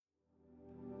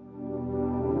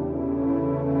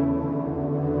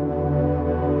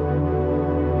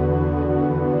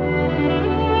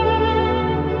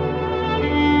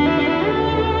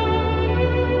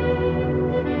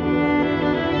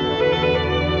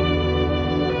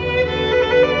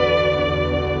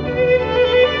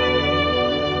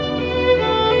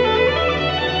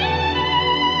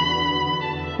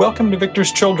Welcome to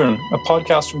Victor's Children, a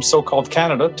podcast from so-called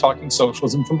Canada talking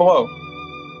socialism from below.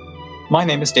 My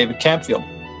name is David Campfield.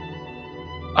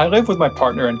 I live with my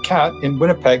partner and cat in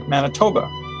Winnipeg, Manitoba,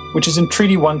 which is in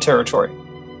Treaty 1 territory,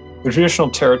 the traditional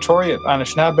territory of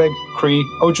Anishinaabe, Cree,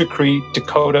 Ojibwe,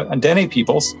 Dakota, and Dene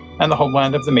peoples, and the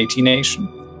homeland of the Métis Nation.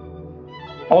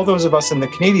 All those of us in the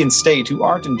Canadian state who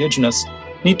aren't Indigenous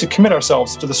need to commit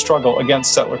ourselves to the struggle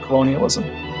against settler colonialism.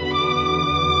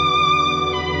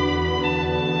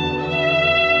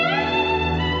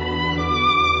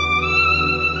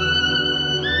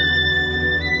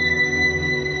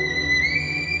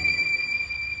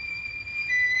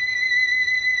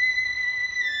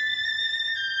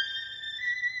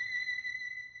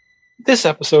 This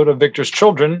episode of Victor's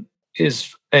Children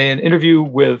is an interview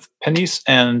with Penisse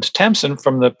and Tamsin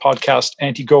from the podcast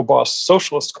Anti-Girl Boss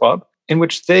Socialist Club, in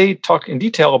which they talk in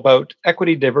detail about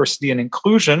equity, diversity, and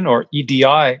inclusion, or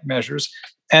EDI measures,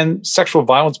 and sexual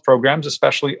violence programs,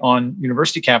 especially on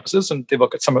university campuses. And they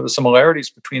look at some of the similarities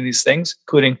between these things,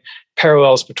 including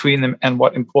parallels between them and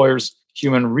what employers'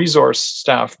 human resource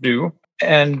staff do.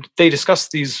 And they discuss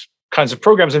these kinds of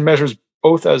programs and measures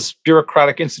both as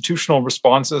bureaucratic institutional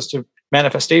responses to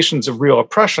manifestations of real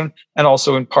oppression, and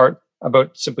also in part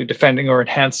about simply defending or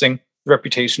enhancing the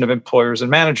reputation of employers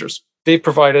and managers. They've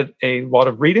provided a lot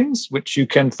of readings, which you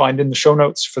can find in the show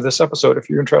notes for this episode if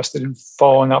you're interested in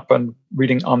following up and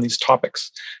reading on these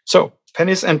topics. So,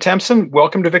 Penisse and Tamsin,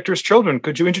 welcome to Victor's Children.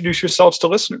 Could you introduce yourselves to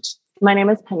listeners? My name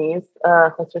is Penisse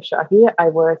Khosrowshahi. I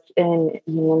work in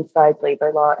union side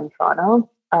labor law in Toronto.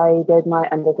 I did my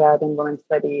undergrad in women's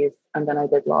studies, and then I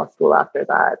did law school after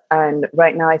that. And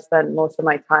right now I spend most of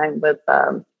my time with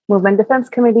Movement Defense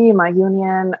Committee, my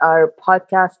union, our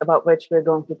podcast about which we're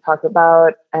going to talk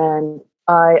about. And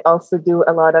I also do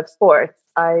a lot of sports.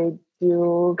 I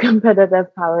do competitive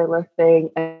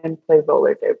powerlifting and play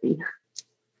roller derby.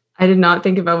 I did not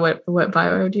think about what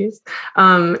bio I would use.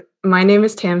 My name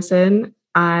is Tamsin.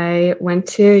 I went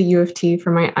to U of T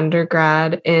for my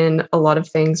undergrad in a lot of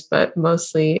things, but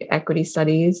mostly equity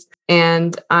studies.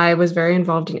 And I was very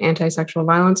involved in anti-sexual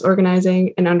violence organizing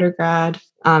in undergrad.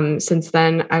 Since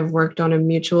then, I've worked on a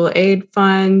mutual aid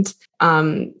fund,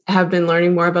 have been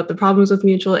learning more about the problems with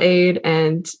mutual aid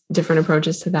and different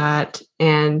approaches to that.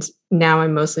 And now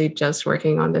I'm mostly just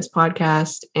working on this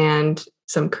podcast and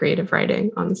some creative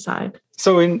writing on the side.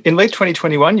 So in late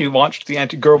 2021, you launched the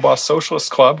Anti-Girl Boss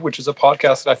Socialist Club, which is a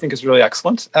podcast that I think is really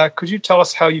excellent. Could you tell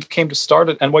us how you came to start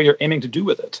it and what you're aiming to do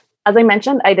with it? As I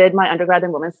mentioned, I did my undergrad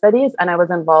in women's studies, and I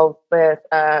was involved with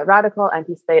radical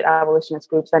anti-state abolitionist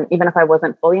groups. And even if I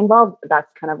wasn't fully involved,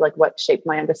 that's kind of like what shaped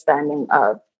my understanding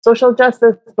of social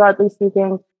justice, broadly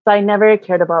speaking. So I never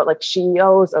cared about like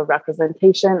CEOs or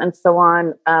representation and so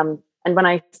on. And when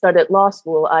I started law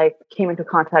school, I came into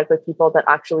contact with people that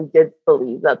actually did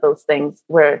believe that those things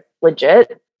were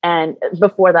legit. And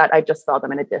before that, I just saw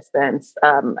them in a distance.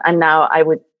 And now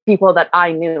people that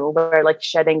I knew were like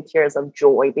shedding tears of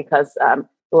joy because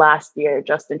last year,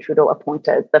 Justin Trudeau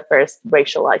appointed the first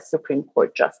racialized Supreme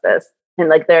Court justice. And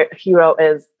like their hero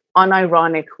is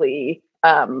unironically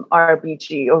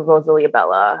RBG or Rosalie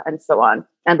Abella and so on.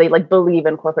 And they like believe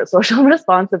in corporate social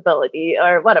responsibility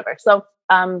or whatever. So,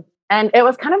 and it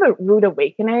was kind of a rude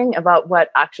awakening about what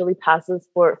actually passes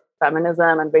for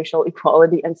feminism and racial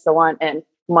equality and so on in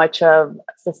much of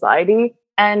society.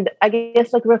 And I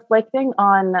guess like reflecting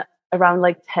on around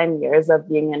like 10 years of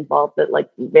being involved with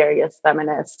like various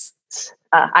feminist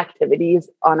activities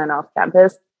on and off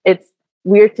campus, it's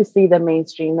weird to see the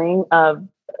mainstreaming of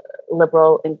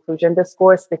liberal inclusion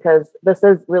discourse, because this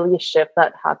is really a shift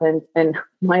that happened in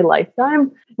my lifetime.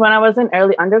 When I was in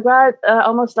early undergrad,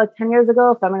 almost like 10 years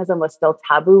ago, feminism was still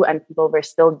taboo and people were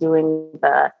still doing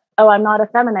the, oh, I'm not a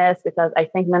feminist because I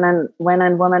think men and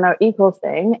women are equal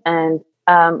thing. And,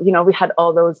 we had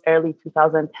all those early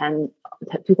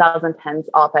 2010s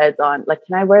op-eds on like,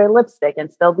 can I wear lipstick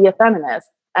and still be a feminist?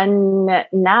 And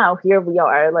now here we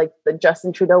are, like the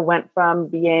Justin Trudeau went from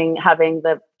having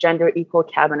the gender equal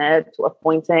cabinet to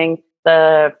appointing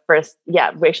the first,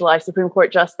 racialized Supreme Court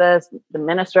justice. The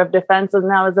Minister of Defense is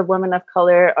now a woman of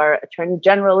color. Our Attorney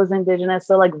General is Indigenous.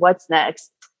 So like, what's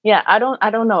next? Yeah, I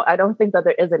don't know. I don't think that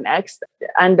there is a next.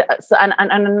 And so, and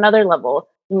another level,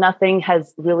 nothing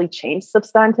has really changed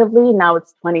substantively. Now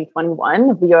it's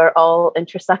 2021. We are all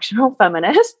intersectional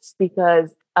feminists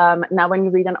because now when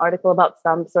you read an article about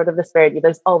some sort of disparity,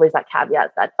 there's always that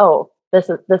caveat that, oh, this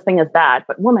thing is bad,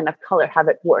 but women of color have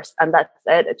it worse. And that's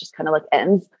it. It just kind of like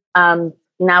ends.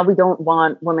 Now we don't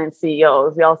want women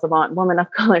CEOs. We also want women of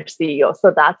color CEOs.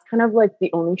 So that's kind of like the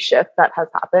only shift that has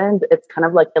happened. It's kind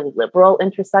of like a liberal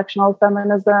intersectional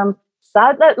feminism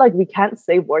sad that like we can't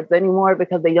say words anymore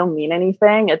because they don't mean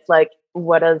anything. It's like,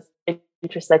 what does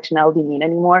intersectionality mean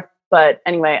anymore? But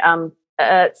anyway,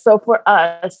 so for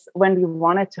us, when we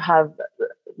wanted to have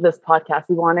this podcast,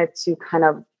 we wanted to kind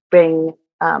of bring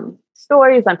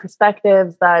stories and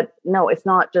perspectives that, no, it's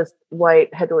not just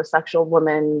white heterosexual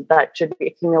women that should be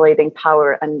accumulating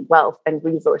power and wealth and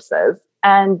resources.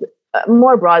 And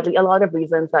more broadly, a lot of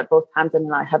reasons that both Tamsin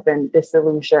and I have been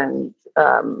disillusioned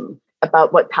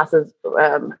about what passes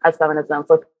as feminism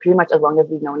for pretty much as long as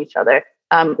we've known each other.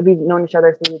 We've known each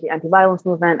other through the anti-violence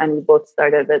movement, and we both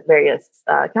started with various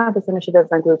campus initiatives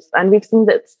and groups. And we've seen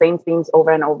the same themes over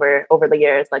and over the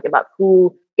years, like about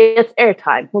who gets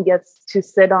airtime, who gets to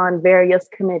sit on various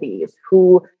committees,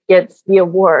 who gets the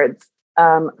awards,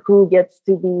 who gets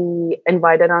to be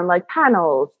invited on like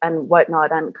panels and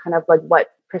whatnot, and kind of like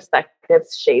what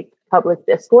perspectives shape public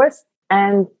discourse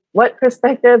and what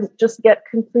perspectives just get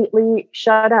completely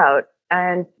shut out.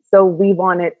 And so we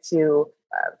wanted to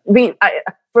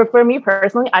for me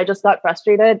personally, I just got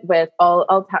frustrated with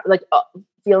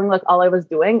feeling like all I was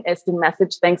doing is to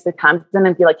message things to Tamsin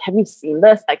and be like, have you seen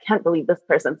this? I can't believe this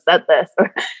person said this.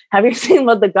 Or have you seen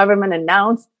what the government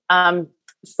announced?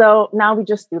 So now we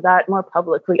just do that more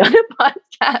publicly on a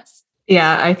podcast.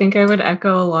 Yeah, I think I would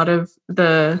echo a lot of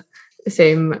the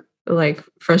same like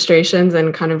frustrations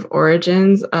and kind of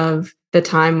origins of the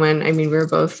time when, I mean, we were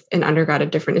both in undergrad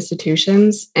at different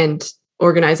institutions and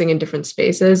organizing in different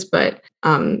spaces, but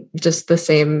just the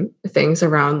same things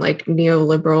around like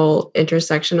neoliberal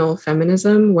intersectional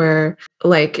feminism, where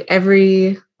like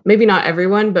maybe not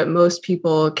everyone, but most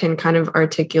people can kind of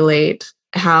articulate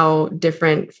how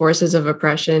different forces of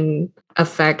oppression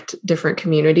affect different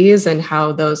communities and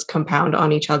how those compound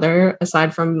on each other,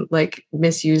 aside from like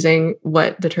misusing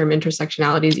what the term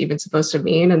intersectionality is even supposed to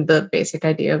mean and the basic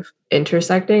idea of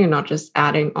intersecting and not just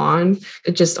adding on.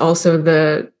 It just also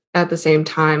at the same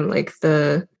time, like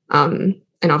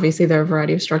and obviously there are a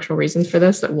variety of structural reasons for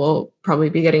this that we'll probably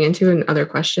be getting into in other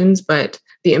questions, but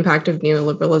the impact of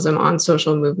neoliberalism on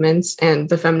social movements and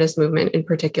the feminist movement in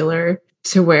particular,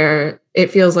 to where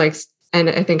it feels like, and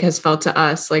I think has felt to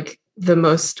us, like the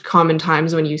most common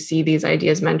times when you see these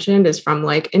ideas mentioned is from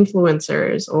like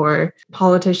influencers or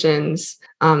politicians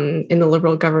in the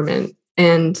liberal government.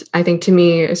 And I think to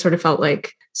me, it sort of felt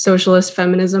like socialist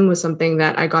feminism was something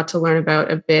that I got to learn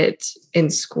about a bit in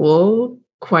school,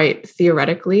 quite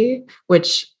theoretically,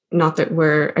 which, not that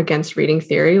we're against reading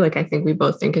theory, like I think we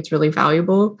both think it's really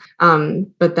valuable.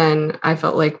 But then I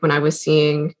felt like when I was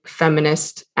seeing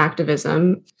feminist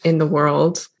activism in the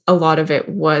world, a lot of it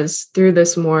was through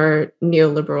this more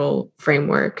neoliberal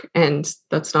framework. And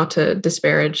that's not to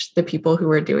disparage the people who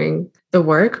are doing the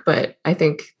work, but I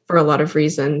think for a lot of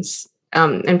reasons,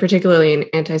 and particularly in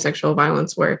anti-sexual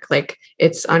violence work, like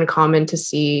it's uncommon to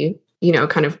see,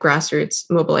 kind of grassroots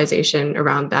mobilization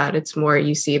around that. It's more,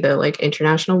 you see the like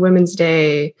International Women's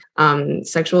Day,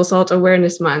 Sexual Assault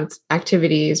Awareness Month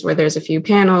activities where there's a few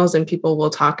panels and people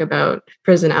will talk about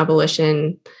prison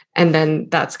abolition. And then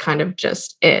that's kind of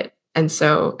just it. And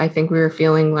so I think we were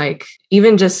feeling like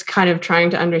even just kind of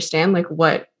trying to understand like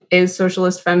what is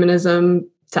socialist feminism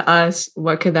to us?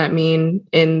 What could that mean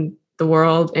in the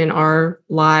world, in our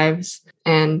lives?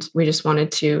 And we just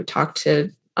wanted to talk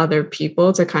to other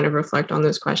people to kind of reflect on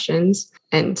those questions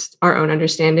and our own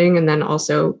understanding, and then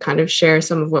also kind of share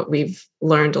some of what we've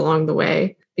learned along the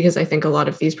way. Because I think a lot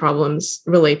of these problems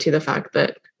relate to the fact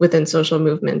that within social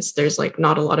movements, there's like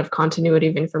not a lot of continuity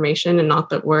of information, and not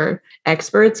that we're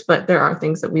experts, but there are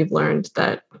things that we've learned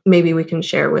that maybe we can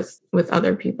share with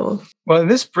other people. Well,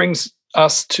 this brings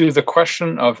us to the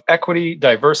question of equity,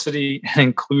 diversity, and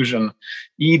inclusion,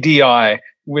 EDI,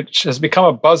 which has become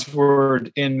a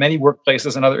buzzword in many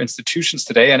workplaces and other institutions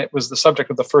today. And it was the subject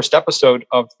of the first episode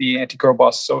of the Anti-Girl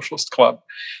Boss Socialist Club,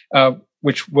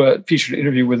 which featured an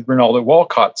interview with Rinaldo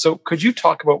Walcott. So could you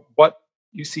talk about what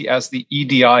you see as the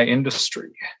EDI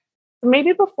industry?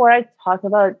 Maybe before I talk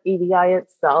about EDI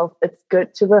itself, it's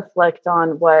good to reflect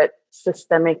on what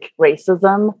systemic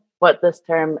racism, what this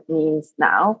term means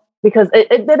now. Because I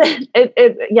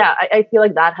feel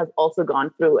like that has also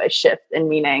gone through a shift in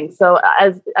meaning. So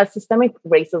as systemic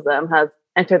racism has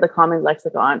entered the common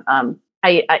lexicon,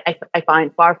 I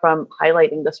find, far from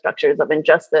highlighting the structures of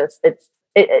injustice,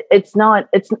 it's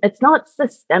not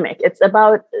systemic. It's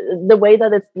about the way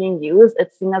that it's being used.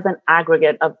 It's seen as an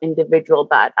aggregate of individual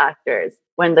bad actors.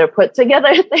 When they're put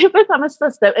together, they become a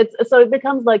system. So it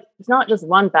becomes like, it's not just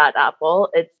one bad apple,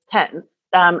 it's 10.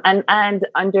 And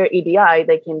under EDI,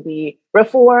 they can be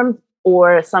reformed,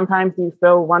 or sometimes you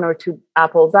throw one or two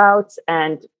apples out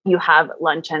and you have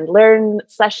lunch and learn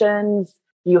sessions,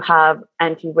 you have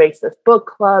anti-racist book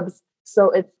clubs.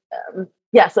 So it's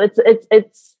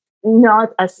not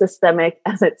as systemic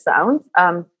as it sounds.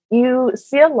 You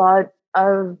see a lot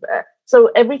of so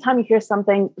every time you hear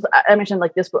something, I mentioned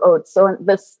like this, so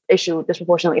this issue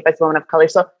disproportionately affects women of color.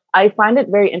 So I find it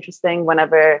very interesting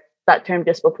whenever that term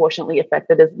disproportionately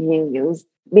affected is being used,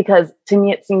 because to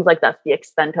me, it seems like that's the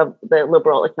extent of the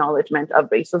liberal acknowledgement of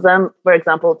racism. For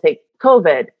example, take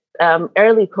COVID.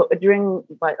 During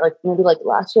maybe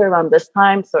last year around this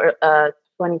time, so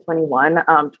 2021,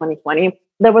 2020,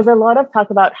 there was a lot of talk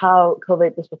about how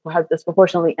COVID has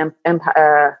disproportionately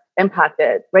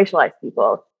impacted racialized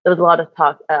people. There was a lot of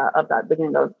talk of that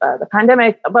beginning of the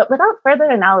pandemic, but without further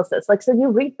analysis. So you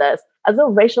read this as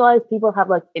though racialized people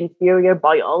have inferior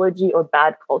biology or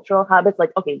bad cultural habits.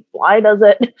 Okay, why does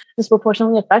it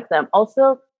disproportionately affect them?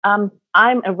 Also, I'm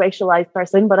a racialized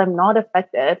person, but I'm not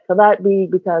affected. Could that be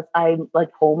because I'm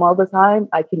home all the time?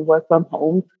 I can work from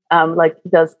home.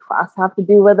 Does class have to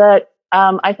do with it?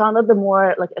 I found that the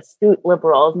more astute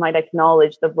liberals might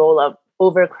acknowledge the role of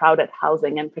overcrowded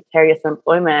housing and precarious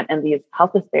employment and these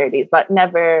health disparities, but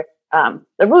never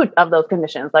the root of those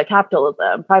conditions, like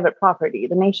capitalism, private property,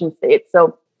 the nation state.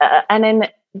 So, and in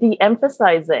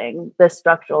de-emphasizing the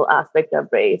structural aspect of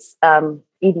race,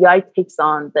 EDI takes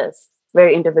on this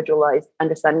very individualized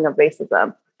understanding of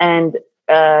racism and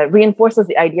reinforces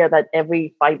the idea that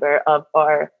every fiber of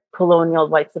our colonial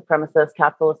white supremacist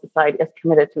capitalist society is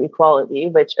committed to equality,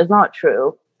 which is not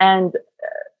true. And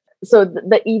so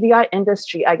the EDI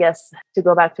industry, I guess, to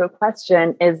go back to a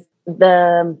question, is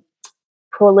the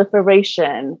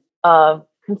proliferation of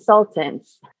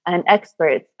consultants and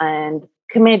experts and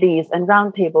committees and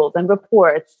roundtables and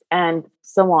reports and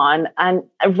so on. And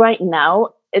right now,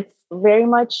 it's very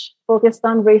much focused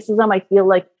on racism. I feel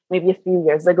like maybe a few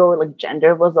years ago,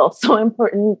 gender was also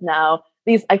important. Now,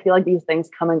 I feel like these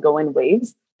things come and go in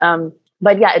waves.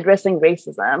 But yeah, addressing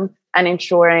racism and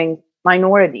ensuring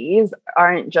minorities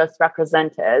aren't just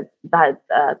represented,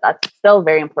 that's still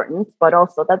very important, but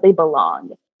also that they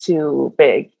belong to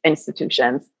big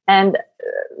institutions. And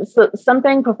so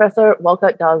something Professor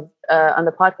Wolcott does on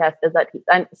the podcast is that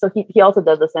he also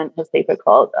does this in his paper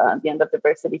called The End of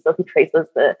Diversity. So he traces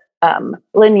the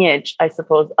lineage, I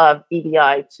suppose, of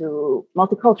EDI to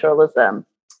multiculturalism.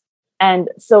 And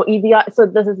so so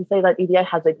this is to say that EDI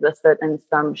has existed in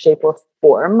some shape or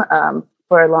form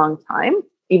for a long time,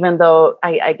 even though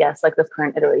I guess this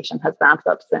current iteration has ramped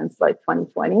up since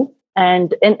 2020.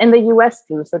 And in the US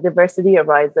too, so diversity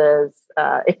arises,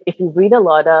 if you read a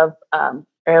lot of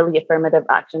early affirmative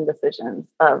action decisions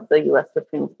of the US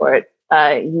Supreme Court,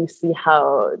 you see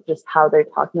how they're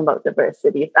talking about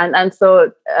diversity. And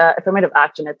so affirmative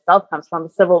action itself comes from the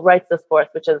civil rights discourse,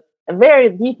 which is a very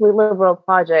deeply liberal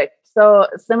project. So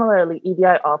similarly, EDI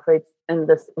operates in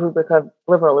this rubric of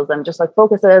liberalism, just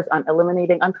focuses on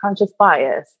eliminating unconscious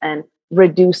bias and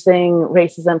reducing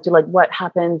racism to what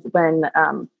happens when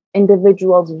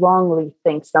individuals wrongly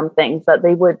think some things, that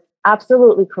they would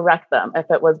absolutely correct them if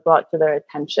it was brought to their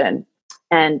attention.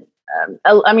 And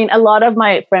I mean, a lot of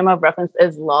my frame of reference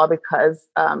is law, because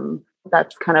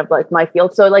that's kind of my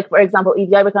field. So for example,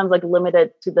 EDI becomes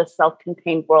limited to the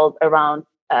self-contained world around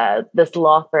this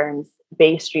law firm's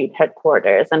Bay Street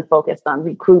headquarters and focused on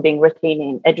recruiting,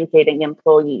 retaining, educating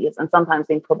employees, and sometimes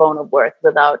doing pro bono work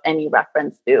without any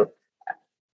reference to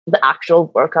the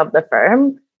actual work of the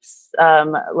firm,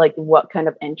 what kind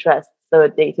of interests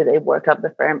the day-to-day work of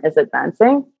the firm is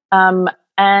advancing.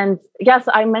 And yes,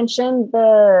 I mentioned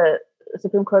the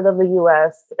Supreme Court of the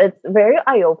US. It's very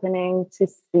eye-opening to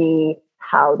see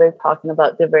how they're talking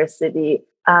about diversity.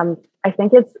 I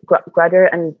think it's Grutter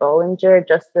and Bollinger,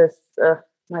 Justice,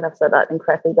 might have said that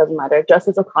incorrectly, doesn't matter.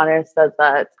 Justice O'Connor says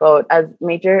that, quote, as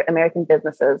major American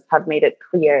businesses have made it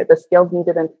clear, the skills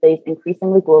needed in today's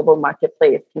increasingly global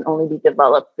marketplace can only be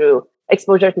developed through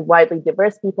exposure to widely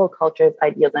diverse people, cultures,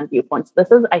 ideas, and viewpoints. This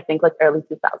is, I think, early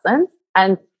 2000s.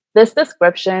 And this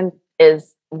description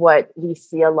is what we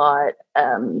see a lot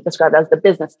described as the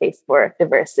business case for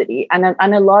diversity. And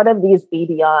a lot of these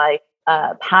EDI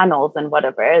panels and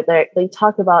whatever, they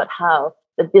talk about how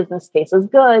the business case is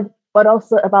good, but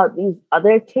also about these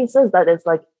other cases that is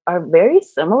are very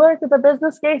similar to the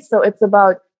business case. So it's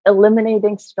about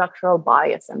eliminating structural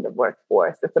bias in the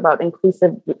workforce. It's about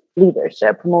inclusive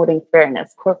leadership, promoting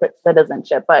fairness, corporate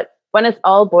citizenship. But when it's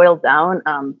all boiled down,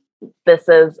 this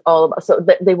is all about, so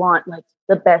they want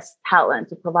the best talent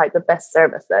to provide the best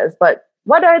services. But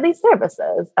what are these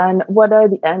services and what are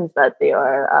the ends that they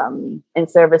are in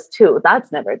service to?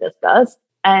 That's never discussed.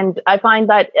 And I find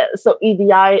that, so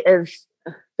EDI is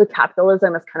to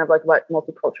capitalism is kind of like what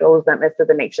multiculturalism is to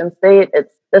the nation state.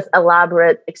 It's this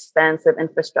elaborate, expansive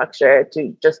infrastructure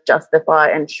to just justify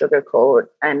and sugarcoat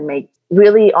and make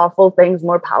really awful things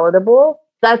more palatable.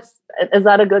 Is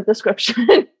that a good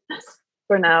description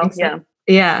for now? Yeah.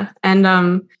 Yeah.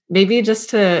 And maybe just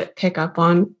to pick up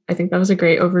on, I think that was a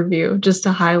great overview, just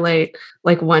to highlight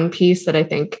like one piece that I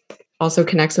think also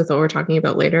connects with what we're talking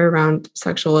about later around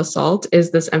sexual assault is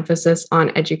this emphasis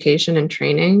on education and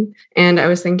training. And I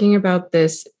was thinking about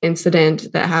this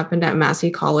incident that happened at Massey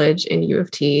College in U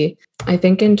of T, I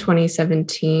think in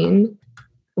 2017,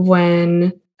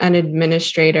 when an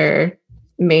administrator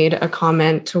made a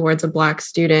comment towards a Black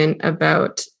student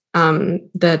about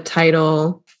the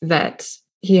title that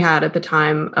he had at the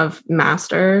time of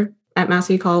master at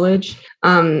Massey College.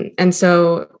 And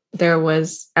so there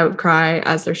was outcry,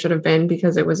 as there should have been,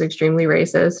 because it was extremely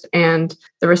racist. And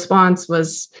the response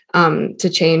was to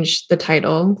change the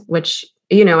title, which,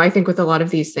 you know, I think with a lot of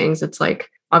these things, it's like,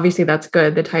 obviously that's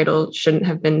good. The title shouldn't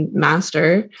have been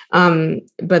master.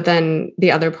 But then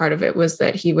the other part of it was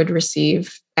that he would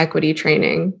receive equity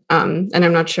training. And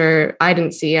I'm not sure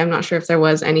if there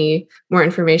was any more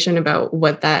information about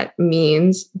what that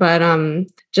means, but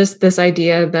just this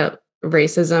idea that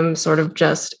racism sort of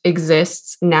just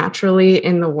exists naturally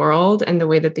in the world, and the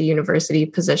way that the university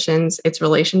positions its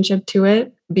relationship to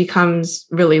it becomes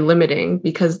really limiting,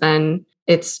 because then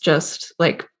it's just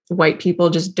like white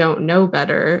people just don't know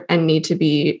better and need to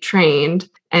be trained.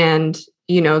 And,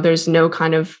 you know, there's no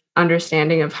kind of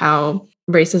understanding of how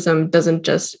racism doesn't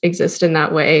just exist in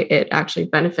that way. It actually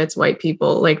benefits white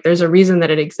people. Like, there's a reason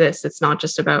that it exists. It's not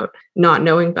just about not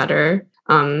knowing better.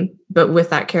 But with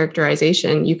that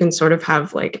characterization, you can sort of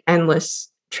have like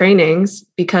endless trainings,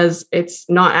 because it's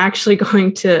not actually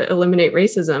going to eliminate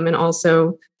racism. And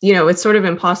also, you know, it's sort of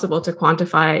impossible to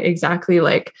quantify exactly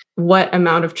like what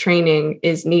amount of training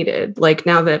is needed. Like,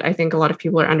 now that I think a lot of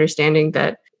people are understanding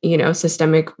that, you know,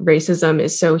 systemic racism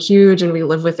is so huge and we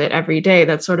live with it every day,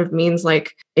 that sort of means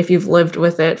like, if you've lived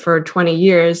with it for 20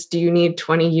 years, do you need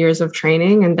 20 years of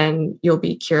training and then you'll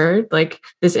be cured? Like,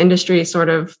 this industry sort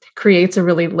of creates a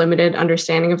really limited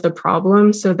understanding of the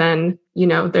problem. So then, you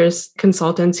know, there's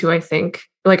consultants who I think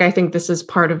this is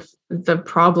part of the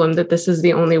problem, that this is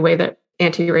the only way that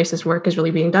anti-racist work is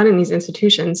really being done in these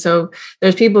institutions. So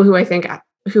there's people who I think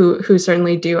who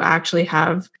certainly do actually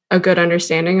have a good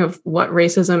understanding of what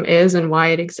racism is and why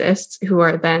it exists, who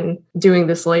are then doing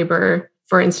this labor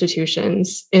for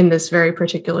institutions in this very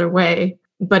particular way.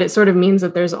 But it sort of means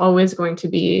that there's always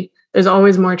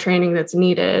more training that's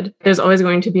needed. There's always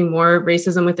going to be more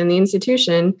racism within the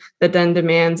institution that then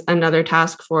demands another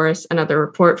task force, another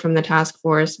report from the task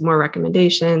force, more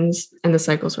recommendations, and the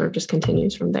cycle sort of just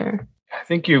continues from there. I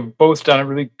think you've both done a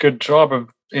really good job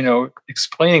of, you know,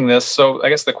 explaining this. So I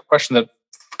guess the question that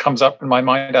comes up in my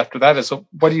mind after that is,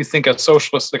 what do you think as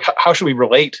socialists, like, how should we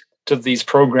relate to these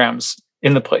programs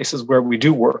in the places where we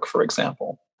do work, for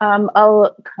example?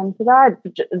 I'll come to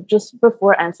that. Just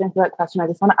before answering that question, I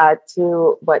just want to add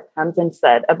to what Tamsin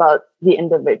said about the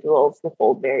individuals who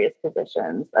hold various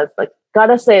positions. As like,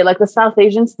 gotta say, like the South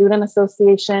Asian Student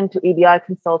Association to EDI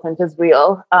consultant is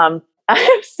real. I've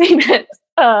seen it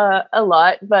a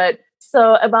lot, but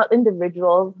so about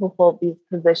individuals who hold these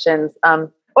positions,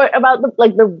 or about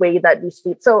the way that we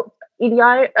see it. So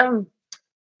EDI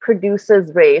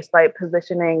produces race by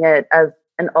positioning it as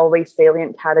an always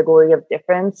salient category of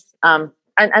difference. And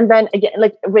then again,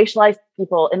 like racialized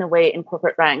people in a way in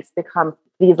corporate ranks become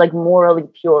these like morally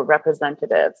pure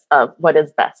representatives of what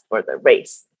is best for the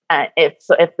race. And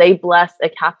if they bless a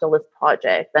capitalist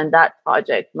project, then that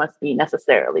project must be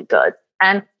necessarily good.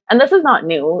 And this is not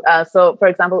new. So for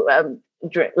example,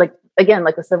 like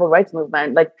the civil rights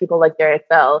movement, like people like Derek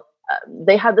Bell,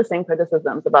 they had the same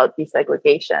criticisms about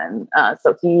desegregation.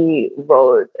 So he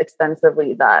wrote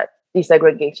extensively that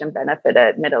desegregation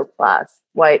benefited middle class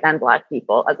white and Black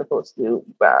people as opposed to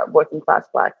working class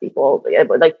Black people.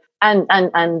 Like and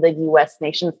the U.S.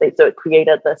 nation state. So it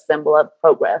created the symbol of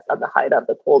progress at the height of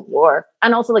the Cold War.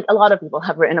 And also, like a lot of people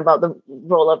have written about the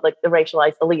role of like the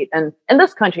racialized elite and in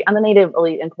this country and the Native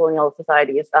elite in colonial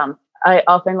societies. I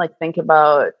often like think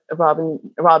about Robin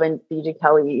B.G.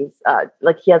 Kelly's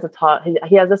like he has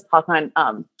this talk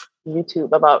on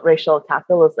YouTube about racial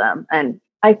capitalism, and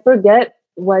I forget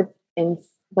what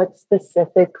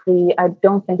specifically. I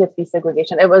don't think it's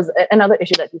desegregation. It was another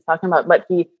issue that he's talking about, but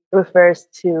he refers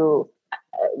to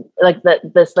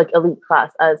this like elite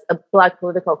class as a Black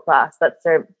political class that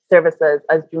services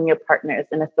as junior partners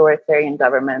in authoritarian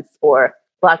governments or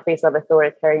blackface of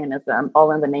authoritarianism,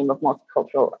 all in the name of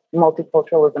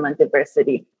multiculturalism and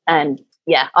diversity. And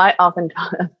yeah, I often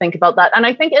think about that. And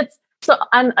I think So,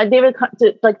 and David,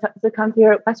 to come to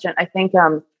your question, I think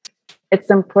it's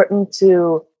important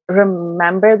to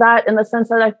remember that, in the sense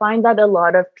that I find that a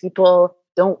lot of people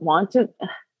don't want to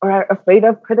or are afraid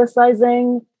of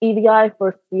criticizing EDI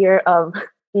for fear of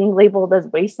being labeled as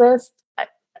racist.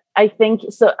 I think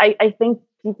so. I think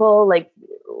people like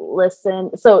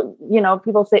listen. So,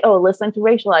 people say, oh, listen to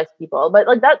racialized people. But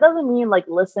like that doesn't mean like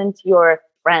listen to your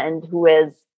friend who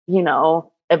is,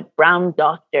 a brown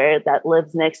doctor that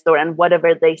lives next door and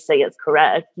whatever they say is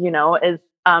correct,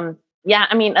 doesn't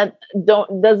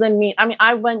mean,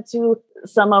 I went to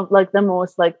some of like the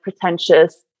most like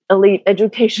pretentious elite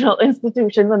educational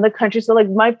institutions in the country. So like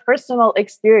my personal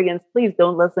experience, please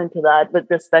don't listen to that with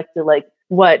respect to like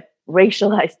what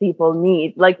racialized people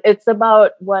need. Like it's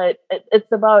about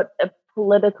a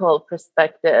political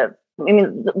perspective. I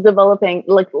mean, developing,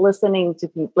 like listening to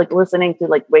people, like listening to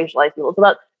like racialized people. It's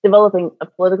about developing a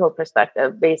political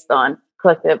perspective based on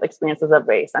collective experiences of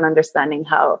race and understanding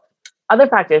how other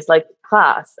factors like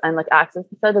class and like access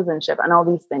to citizenship and all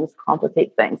these things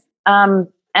complicate things. And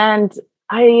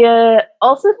I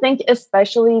also think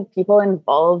especially people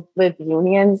involved with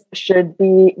unions should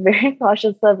be very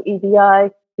cautious of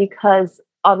EDI, because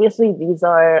obviously these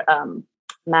are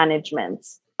management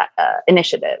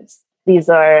initiatives. These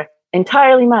are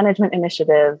entirely management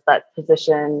initiatives that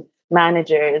position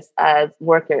managers as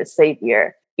workers'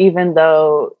 savior, even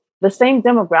though the same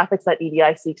demographics that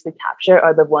EDI seeks to capture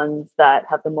are the ones that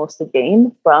have the most to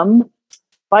gain from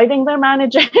fighting their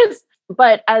managers.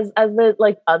 But as with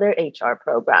like other HR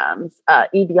programs,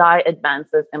 EDI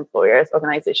advances employers'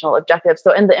 organizational objectives.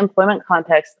 So in the employment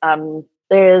context,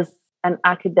 there's an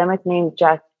academic named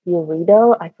Jack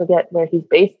Fiorito. I forget where he's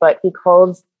based, but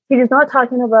he's not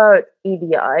talking about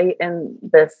EDI in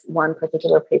this one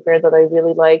particular paper that I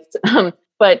really liked,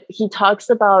 but he talks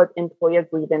about employer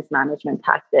grievance management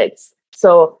tactics.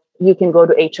 So you can go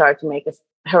to HR to make a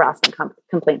harassment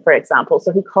complaint, for example.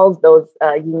 So he calls those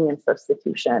union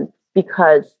substitution,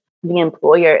 because the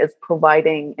employer is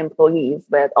providing employees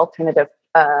with alternative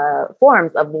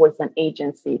forms of voice and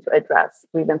agency to address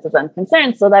grievances and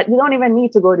concerns, so that you don't even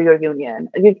need to go to your union.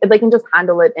 They can just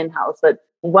handle it in-house with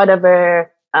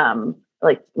whatever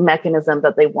like mechanism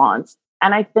that they want.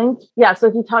 And I think, so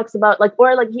he talks about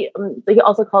he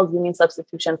also calls union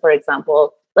substitution, for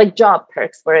example, like job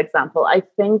perks, for example. I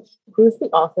think, who's the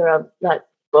author of that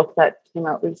book that came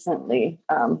out recently,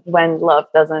 when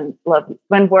work doesn't love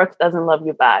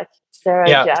you back? Sarah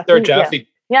Jaffe. Sarah Jaffe.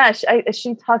 Yeah,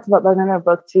 she talks about that in her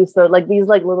book too. So like these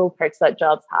like little perks that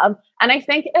jobs have, and I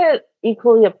think it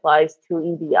equally applies to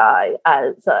EDI.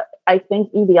 I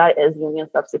think EDI is union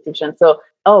substitution. So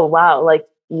oh wow, like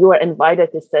you are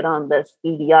invited to sit on this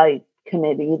EDI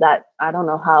committee that I don't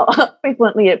know how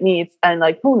frequently it meets, and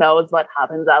like who knows what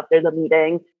happens after the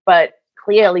meeting, but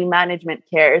clearly management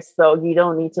cares, so you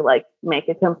don't need to like make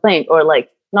a complaint, or like,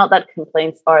 not that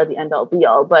complaints are the end all be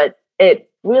all, but it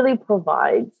really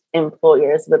provides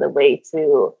employers with a way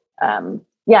to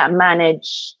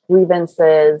manage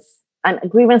grievances. And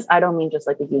grievance, I don't mean just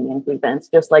like a union grievance,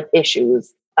 just like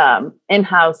issues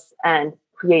in-house, and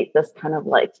create this kind of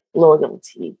like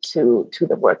loyalty to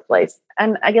the workplace.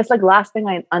 And I guess like last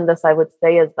thing on this I would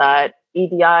say is that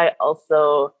EDI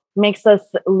also makes us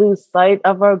lose sight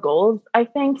of our goals, I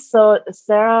think. So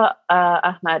Sarah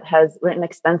Ahmed has written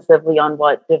extensively on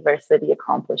what diversity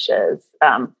accomplishes.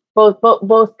 Both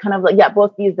kind of like,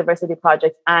 both these diversity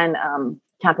projects and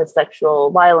campus sexual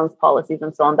violence policies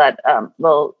and so on that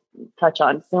we'll touch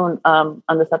on soon on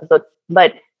this episode.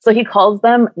 But so he calls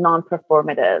them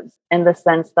non-performatives, in the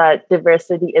sense that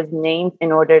diversity is named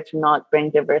in order to not bring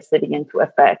diversity into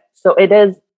effect. So it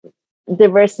is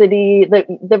diversity, the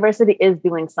diversity is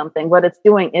doing something. What it's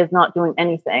doing is not doing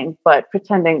anything, but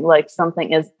pretending like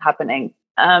something is happening.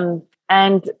 I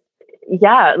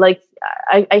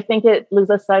think it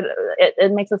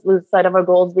makes us lose sight of our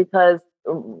goals, because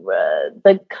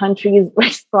the country's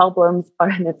race problems are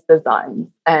in its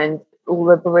designs, and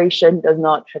liberation does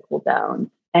not trickle down.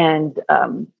 And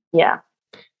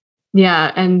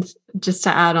and just to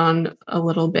add on a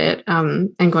little bit,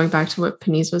 and going back to what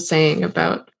Panisse was saying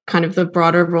about kind of the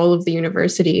broader role of the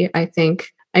university, I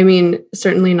mean,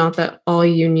 certainly not that all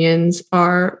unions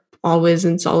are always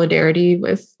in solidarity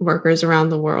with workers around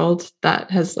the world. That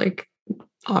has like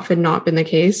often not been the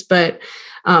case, but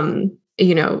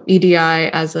EDI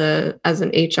as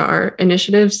an HR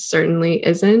initiative certainly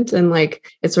isn't. And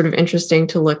like, it's sort of interesting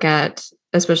to look at,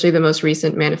 especially the most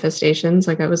recent manifestations.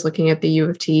 Like I was looking at the U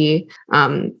of T,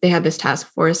 they had this task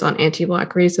force on anti-Black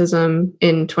racism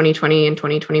in 2020 and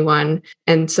 2021.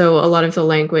 And so a lot of the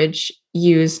language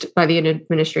used by the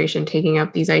administration taking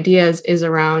up these ideas is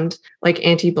around like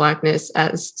anti-Blackness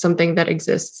as something that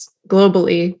exists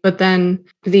globally. But then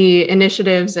the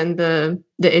initiatives and the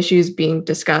issues being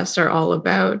discussed are all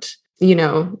about,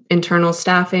 internal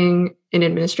staffing in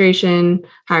administration,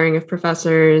 hiring of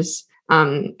professors,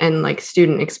 and like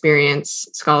student experience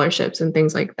scholarships and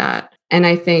things like that. And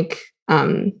I think,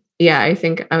 I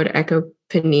think I would echo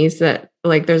Penise that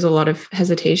like there's a lot of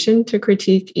hesitation to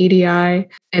critique EDI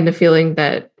and the feeling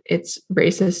that it's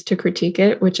racist to critique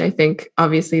it, which I think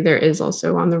obviously there is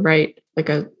also on the right, like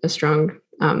a strong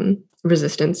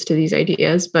resistance to these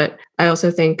ideas. But I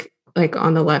also think like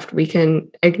on the left, we can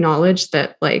acknowledge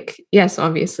that, like, yes,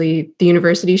 obviously the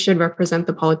university should represent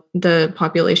the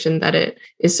population that it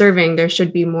is serving. There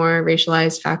should be more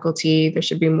racialized faculty. There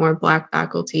should be more Black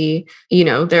faculty.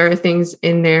 There are things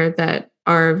in there that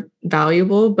are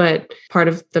valuable, but part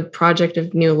of the project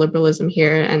of neoliberalism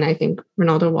here, and I think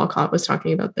Ronaldo Walcott was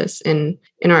talking about this in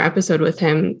our episode with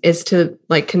him, is to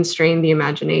like constrain the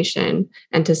imagination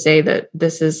and to say that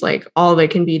this is like all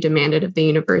that can be demanded of the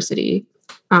university.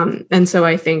 And so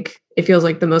I think it feels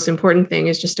like the most important thing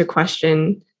is just to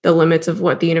question the limits of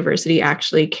what the university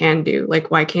actually can do.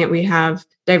 Like, why can't we have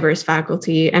diverse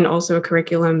faculty and also a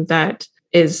curriculum that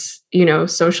is,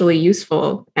 socially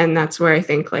useful? And that's where I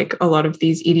think like a lot of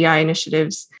these EDI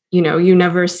initiatives, you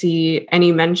never see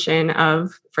any mention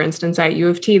of, for instance, at U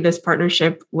of T, this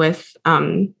partnership with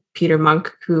Peter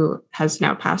Munk, who has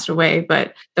now passed away,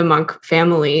 but the Munk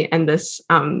family and this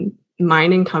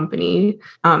mining company.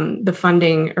 The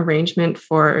funding arrangement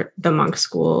for the Munk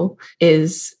School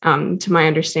is, to my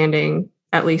understanding,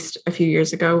 at least a few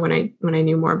years ago when I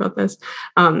knew more about this,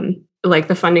 like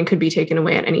the funding could be taken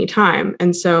away at any time.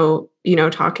 And so,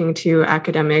 talking to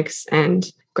academics and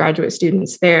graduate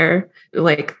students there,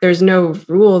 like there's no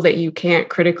rule that you can't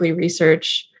critically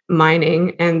research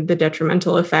mining and the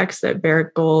detrimental effects that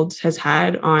Barrick Gold has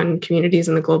had on communities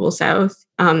in the global South,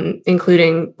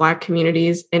 including Black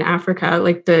communities in Africa,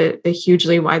 like the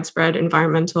hugely widespread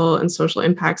environmental and social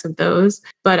impacts of those.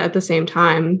 But at the same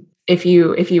time, if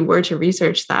you were to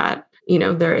research that,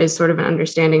 there is sort of an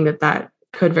understanding that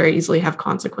could very easily have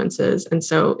consequences. And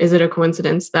so is it a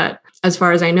coincidence that, as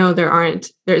far as I know, there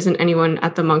isn't anyone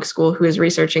at the Munk School who is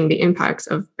researching the impacts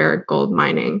of Barrick Gold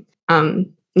mining?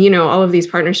 All of these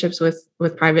partnerships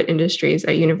with private industries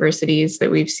at universities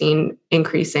that we've seen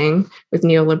increasing with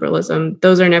neoliberalism,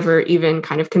 those are never even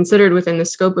kind of considered within the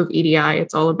scope of EDI.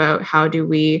 It's all about how do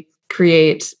we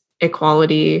create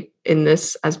equality in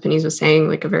this, as Penise was saying,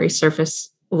 like a very surface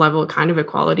level kind of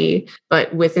equality,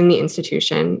 but within the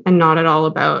institution, and not at all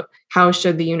about how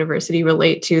should the university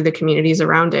relate to the communities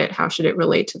around it? How should it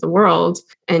relate to the world?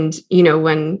 And,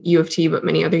 when U of T, but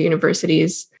many other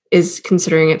universities, is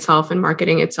considering itself and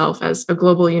marketing itself as a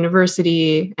global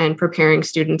university and preparing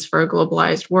students for a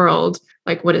globalized world,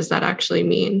 like what does that actually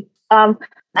mean?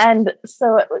 And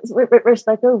so with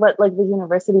respect to what like the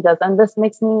university does, and this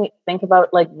makes me think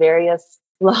about like various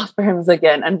law firms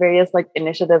again and various like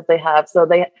initiatives they have. So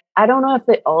I don't know if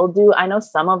they all do. I know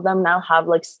some of them now have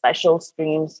like special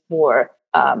streams for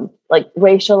like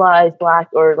racialized Black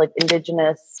or like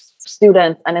Indigenous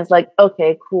students. And it's like,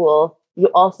 okay, cool. You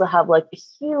also have like a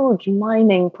huge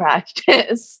mining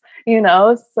practice,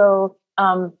 So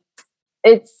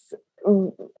it's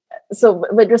so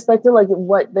with respect to like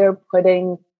what they're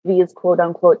putting these quote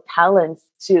unquote talents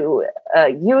to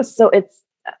use. So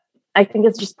I think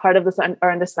it's just part of this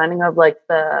our understanding of like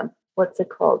the what's it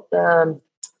called, the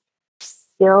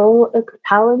skill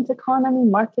talent economy,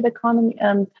 market economy,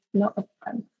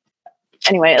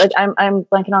 anyway, like I'm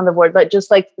blanking on the word, but just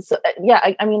like, so,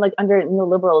 yeah, I mean, like under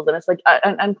neoliberalism, it's like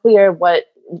unclear what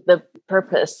the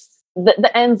purpose,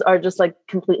 the ends are just like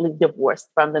completely divorced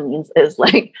from the means is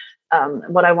like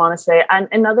what I want to say. And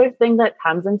another thing that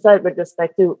Tamsin said with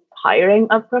respect to hiring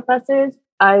of professors,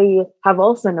 I have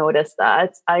also noticed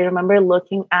that. I remember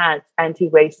looking at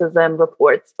anti-racism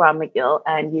reports from McGill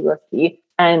and U of T,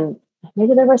 and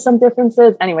maybe there were some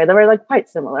differences. Anyway, they were like quite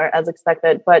similar as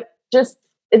expected, but just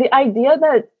the idea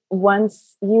that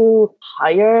once you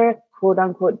hire quote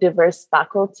unquote diverse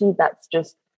faculty, that's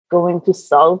just going to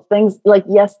solve things. Like,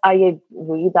 yes, I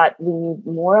agree that we need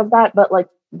more of that, but like,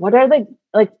 what are they,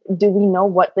 like, do we know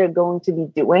what they're going to be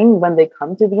doing when they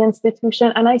come to the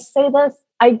institution? And I say this,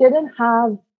 I didn't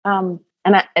have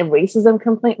a racism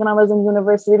complaint when I was in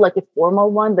university, like a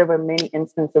formal one. There were many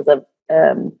instances of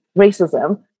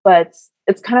racism, but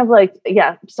it's kind of like,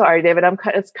 yeah, sorry, David,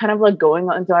 it's kind of like going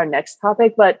on to our next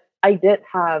topic, but I did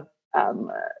have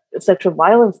sexual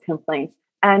violence complaints.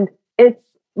 And it's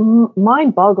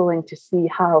mind-boggling to see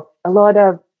how a lot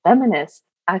of feminist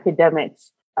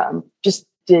academics just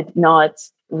did not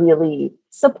really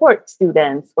support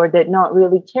students or did not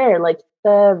really care. Like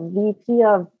the VP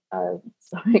of,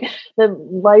 the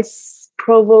Vice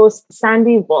Provost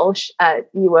Sandy Walsh at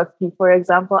U of T, for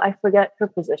example, I forget her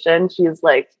position. She's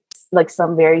like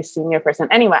some very senior person.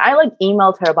 Anyway, I like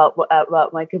emailed her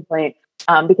about my complaint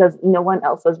because no one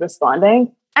else was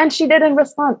responding, and she didn't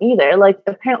respond either. Like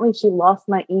apparently she lost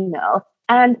my email,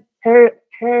 and her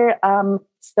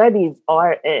studies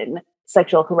are in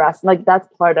sexual harassment. Like that's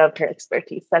part of her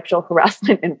expertise, sexual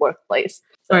harassment in workplace.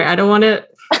 So, sorry, I don't want to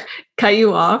cut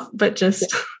you off, but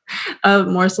just a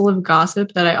morsel of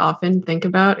gossip that I often think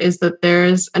about is that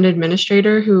there's an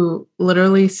administrator who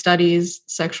literally studies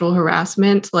sexual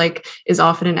harassment, like is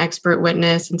often an expert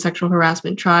witness in sexual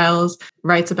harassment trials,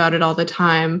 writes about it all the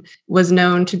time, was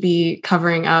known to be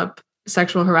covering up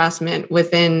sexual harassment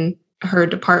within her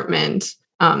department,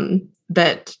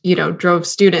 that, you know, drove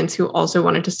students who also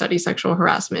wanted to study sexual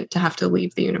harassment to have to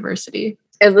leave the university.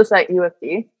 Is this at U of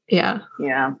T? Yeah.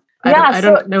 Yeah. I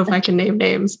don't know if I can name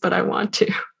names, but I want to.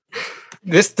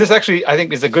 This actually, I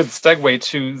think, is a good segue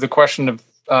to the question of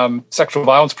sexual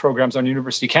violence programs on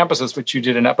university campuses, which you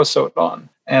did an episode on.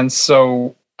 And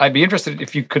so I'd be interested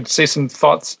if you could say some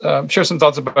thoughts, share some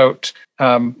thoughts about,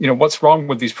 what's wrong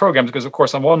with these programs, because of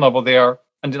course, on one level, they are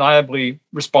undeniably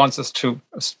responses to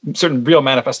certain real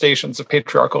manifestations of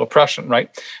patriarchal oppression,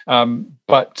 right?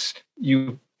 But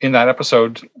you, in that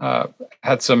episode,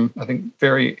 had some, I think,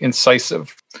 very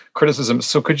incisive criticisms.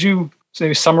 So could you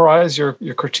maybe summarize your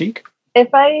critique? If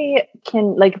I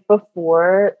can, like,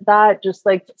 before that, just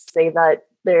like say that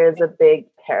there is a big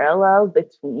parallel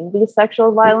between these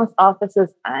sexual violence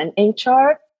offices and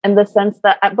HR in the sense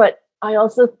that, but I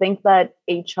also think that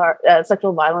HR,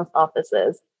 sexual violence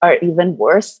offices are even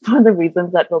worse for the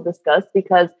reasons that we'll discuss,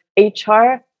 because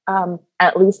HR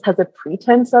at least has a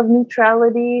pretense of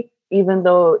neutrality, even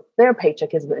though their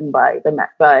paycheck is written by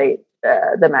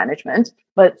the management.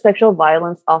 But sexual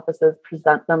violence offices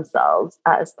present themselves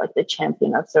as like the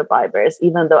champion of survivors,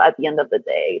 even though at the end of the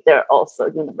day, they're also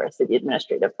university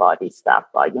administrative bodies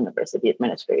staffed by university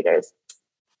administrators.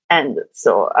 And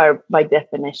so are by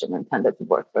definition intended to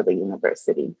work for the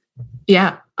university.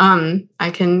 Yeah,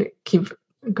 I can keep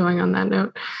going on that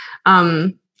note.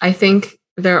 I think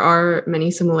there are many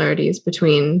similarities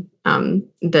between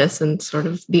this and sort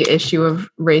of the issue of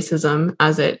racism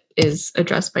as it is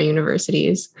addressed by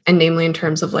universities, and namely in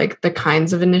terms of like the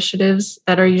kinds of initiatives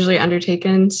that are usually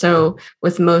undertaken. So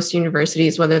with most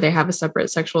universities, whether they have a separate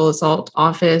sexual assault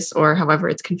office or however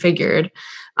it's configured,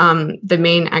 the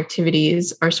main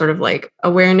activities are sort of like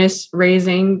awareness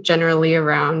raising generally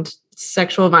around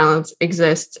sexual violence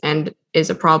exists and is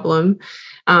a problem.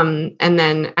 And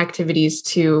then activities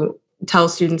to tell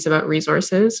students about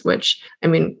resources, which I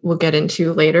mean, we'll get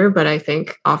into later, but I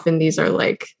think often these are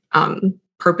like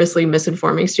purposely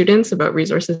misinforming students about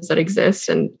resources that exist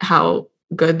and how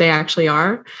good they actually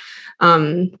are,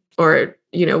 or,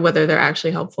 you know, whether they're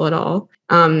actually helpful at all.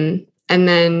 And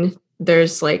then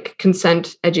there's like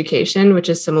consent education, which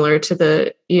is similar to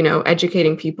the, you know,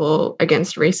 educating people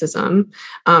against racism,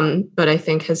 but I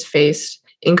think has faced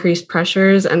increased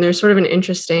pressures. And there's sort of an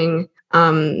interesting,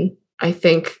 I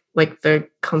think, like the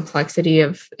complexity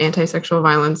of anti-sexual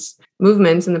violence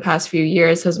movements in the past few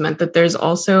years has meant that there's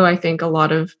also, I think, a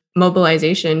lot of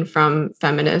mobilization from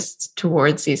feminists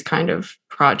towards these kind of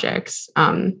projects.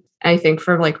 I think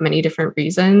for like many different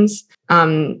reasons.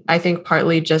 I think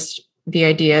partly just the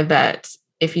idea that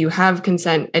if you have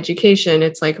consent education,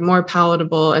 it's like more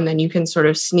palatable, and then you can sort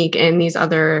of sneak in these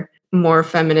other more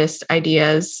feminist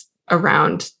ideas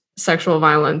around sexual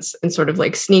violence and sort of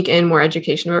like sneak in more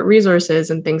education about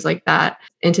resources and things like that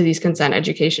into these consent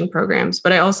education programs.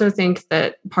 But I also think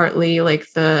that partly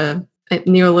like the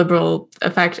neoliberal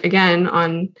effect again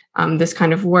on this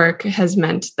kind of work has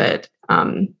meant that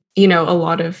you know, a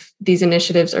lot of these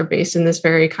initiatives are based in this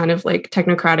very kind of like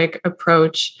technocratic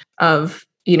approach of,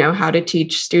 you know, how to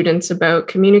teach students about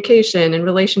communication and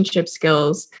relationship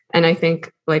skills. And I think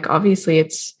like, obviously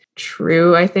it's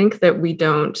true, I think, that we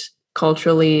don't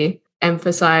culturally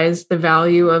emphasize the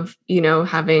value of, you know,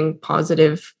 having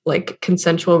positive, like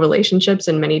consensual relationships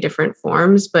in many different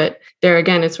forms. But there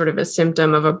again, it's sort of a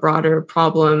symptom of a broader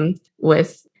problem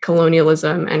with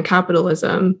colonialism and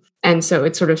capitalism. And so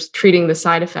it's sort of treating the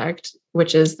side effect,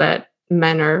 which is that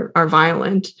men are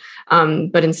violent.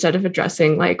 But instead of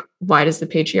addressing like, why does the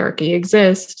patriarchy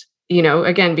exist? You know,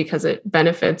 again, because it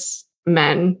benefits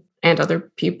men and other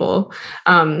people.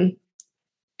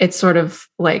 It's sort of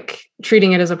like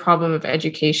treating it as a problem of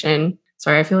education.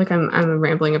 Sorry, I feel like I'm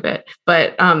rambling a bit,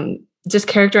 but just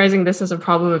characterizing this as a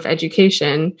problem of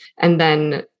education and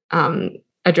then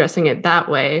addressing it that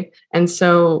way. And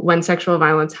so when sexual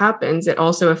violence happens, it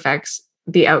also affects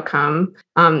the outcome,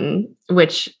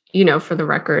 which, you know, for the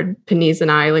record, Penise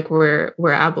and I, like, we're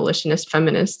abolitionist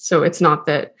feminists. So it's not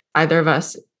that either of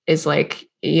us is like,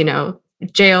 you know,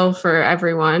 jail for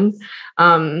everyone.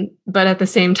 But at the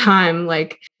same time,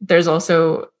 like, there's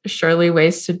also surely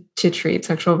ways to treat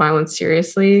sexual violence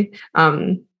seriously,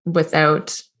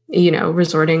 without, you know,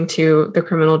 resorting to the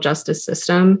criminal justice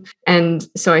system. And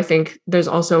so I think there's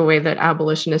also a way that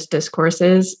abolitionist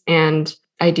discourses and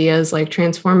ideas like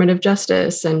transformative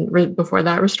justice and before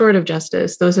that restorative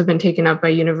justice, those have been taken up by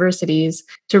universities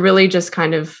to really just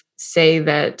kind of say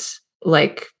that,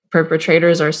 like,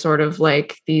 perpetrators are sort of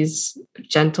like these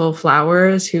gentle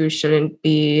flowers who shouldn't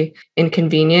be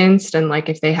inconvenienced. And like,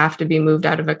 if they have to be moved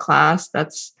out of a class,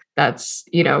 that's,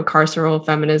 you know, carceral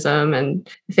feminism and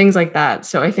things like that.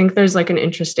 So I think there's like an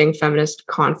interesting feminist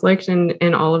conflict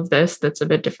in all of this that's a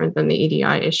bit different than the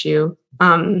EDI issue.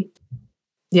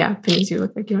 Yeah, Penise, you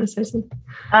look like you want to say something.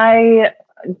 I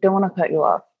don't want to cut you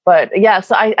off, but yeah,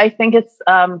 so I think it's,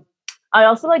 I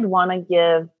also like want to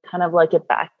give kind of like a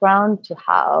background to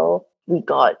how we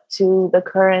got to the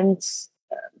current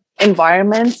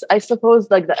environments, I suppose,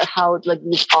 like how like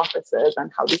these offices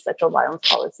and how these sexual violence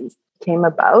policies came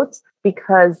about,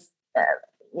 because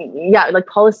yeah, like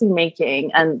policy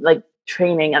making and like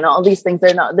training and all these things,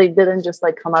 they didn't just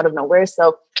like come out of nowhere.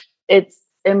 So it's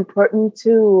important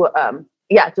to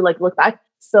to like look back.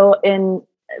 So in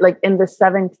the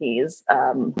 70s,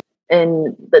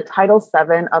 in the Title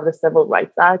VII of the Civil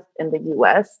Rights Act in the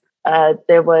U.S.,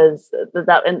 there was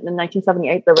that in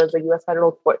 1978 there was a U.S.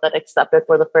 federal court that accepted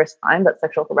for the first time that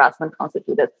sexual harassment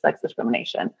constituted sex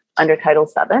discrimination under Title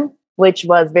VII, which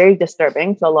was very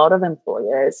disturbing to a lot of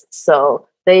employers. So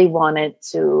they wanted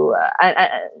to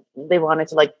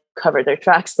like cover their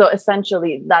tracks. So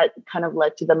essentially, that kind of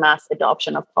led to the mass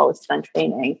adoption of policies and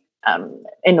training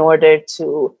in order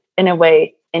to, in a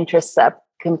way, intercept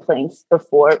complaints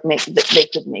before they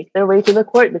could make their way to the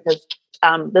court, because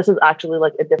this is actually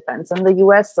like a defense in the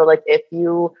US. So like if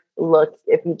you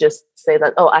just say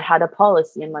that, oh, I had a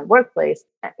policy in my workplace,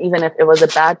 even if it was a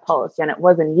bad policy and it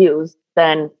wasn't used,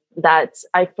 then that's,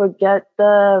 I forget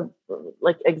the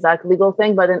like exact legal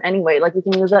thing, but in any way, like you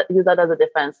can use that as a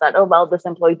defense that, oh, well, this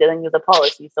employee didn't use a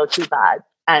policy, so too bad.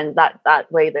 And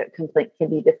that way the complaint can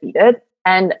be defeated.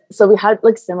 And so we had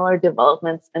like similar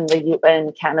developments in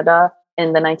Canada.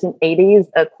 In the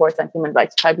 1980s, courts and human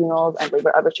rights tribunals and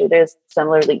labor arbitrators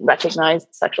similarly recognized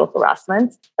sexual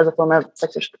harassment as a form of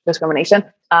sexual discrimination.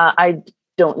 I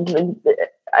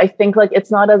think like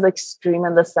it's not as extreme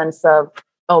in the sense of,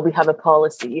 oh, we have a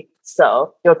policy,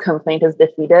 so your complaint is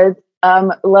defeated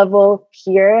level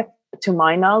here, to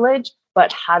my knowledge.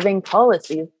 But having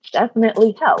policies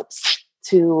definitely helps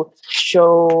to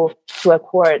show to a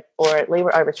court or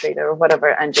labor arbitrator or whatever,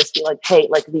 and just be like, hey,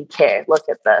 like we care, look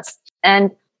at this.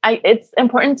 And it's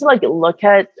important to like look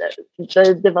at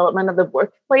the development of the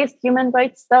workplace human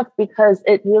rights stuff, because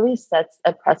it really sets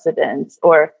a precedent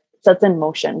or sets in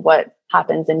motion what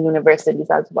happens in universities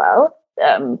as well.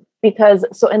 Because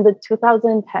so in the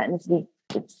 2010s, we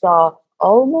saw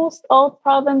almost all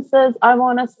provinces, I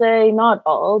want to say not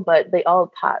all, but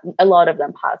a lot of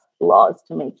them passed laws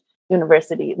to make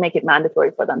it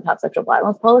mandatory for them to have sexual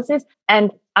violence policies.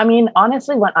 And I mean,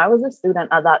 honestly, when I was a student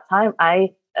at that time,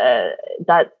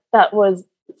 that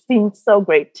seemed so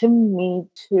great to me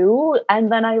too.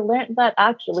 And then I learned that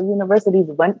actually universities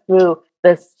went through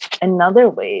another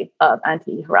wave of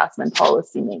anti-harassment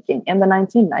policy making in the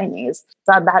 1990s.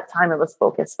 So at that time, it was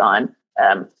focused on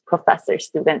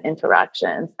professor-student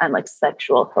interactions and like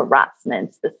sexual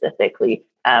harassment specifically.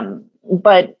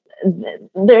 But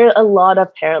there are a lot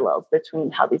of parallels between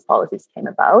how these policies came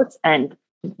about and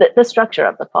the structure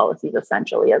of the policies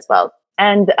essentially as well.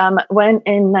 And when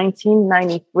in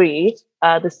 1993,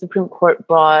 the Supreme Court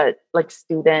brought like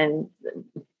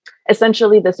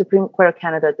essentially the Supreme Court of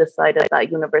Canada decided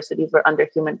that universities were under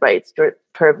human rights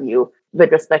purview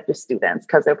with respect to students,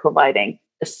 because they're providing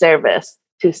a service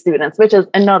to students, which is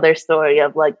another story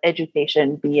of like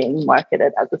education being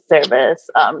marketed as a service.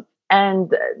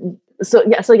 So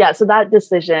that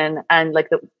decision and like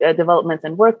the developments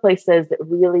in workplaces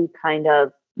really kind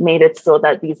of made it so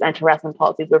that these anti-harassment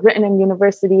policies were written in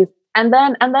universities. And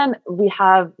then we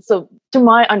have, so to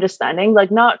my understanding,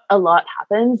 like not a lot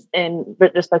happens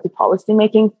with respect to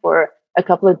policymaking for a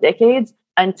couple of decades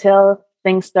until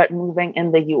things start moving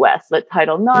in the US with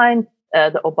Title IX.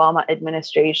 The Obama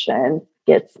administration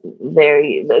gets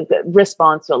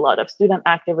responds to a lot of student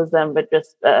activism, but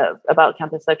just about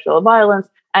counter-sexual violence.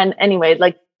 And anyway,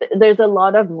 like there's a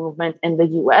lot of movement in the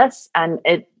US, and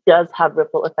it does have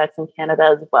ripple effects in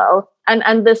Canada as well.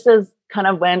 And this is kind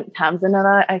of when Tamsin and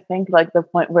I think like the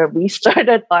point where we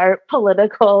started our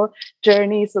political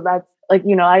journey. So that's like,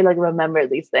 I like remember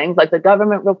these things, like the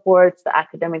government reports, the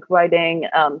academic writing,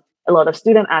 a lot of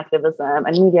student activism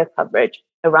and media coverage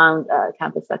around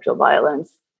campus sexual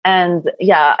violence. And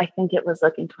yeah, I think it was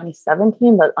like in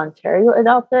 2017 that Ontario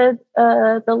adopted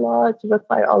the law to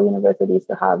require all universities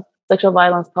to have sexual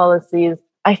violence policies.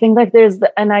 I think like there's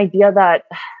an idea that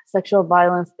sexual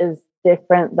violence is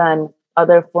different than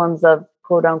other forms of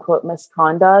quote unquote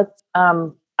misconduct.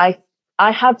 I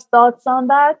have thoughts on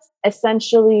that.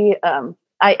 Essentially,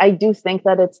 I do think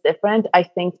that it's different. I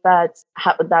think that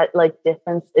that like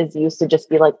difference is used to just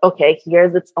be like, okay,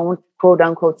 here's its own quote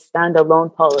unquote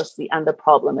standalone policy and the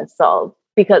problem is solved.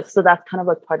 So that's kind of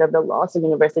like part of the law. So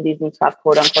universities need to have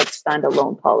quote unquote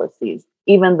standalone policies,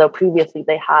 even though previously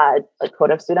they had a code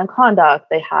of student conduct,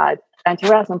 they had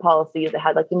anti-harassment policies, they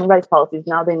had like human rights policies.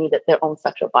 Now they needed their own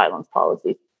sexual violence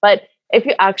policies. But if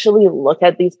you actually look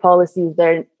at these policies,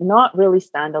 they're not really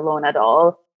standalone at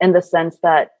all, in the sense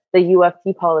that the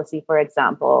UFT policy, for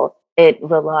example, it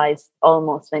relies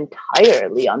almost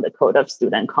entirely on the code of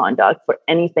student conduct for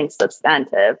anything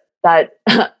substantive. That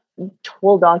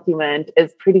whole document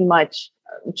is pretty much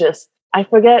just, I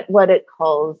forget what it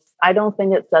calls. I don't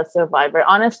think it says survivor.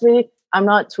 Honestly, I'm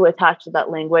not too attached to that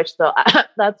language, so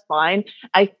that's fine.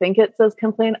 I think it says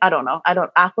complaint. I don't know.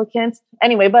 Applicants.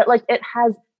 Anyway, but like it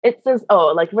says,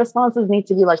 like responses need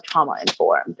to be like trauma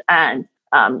informed, and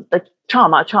the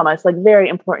trauma is like very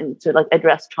important to like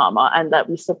address trauma, and that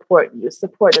we support you.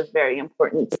 Support is very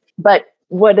important. But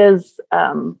what is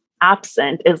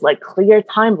absent is like clear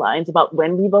timelines about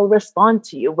when we will respond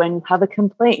to you when you have a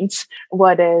complaint.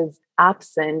 What is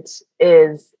absent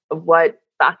is what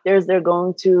factors they're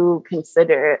going to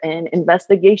consider in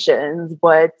investigations.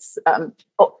 So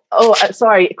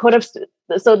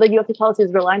the UFT policy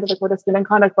is relying on the code of student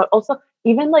conduct, but also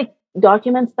even like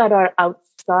documents that are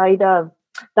outside of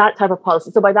that type of policy.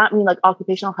 So by that I mean like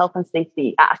Occupational Health and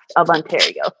Safety Act of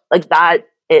Ontario, like that,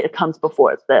 it comes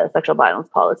before the sexual violence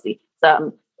policy.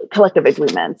 Collective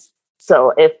agreements.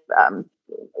 So if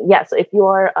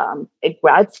you're a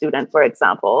grad student, for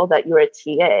example, that you're a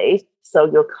TA, so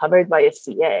you're covered by a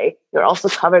CA, you're also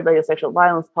covered by the sexual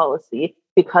violence policy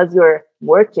because you're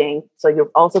working. So you're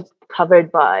also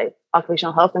covered by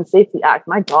Occupational Health and Safety Act.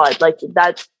 My God, like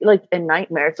that's like a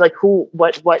nightmare. It's like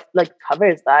what like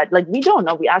covers that? Like we don't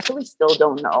know. We actually still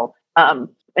don't know.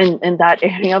 In that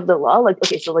area of the law, like,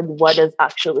 okay, so like what is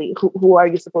actually, who are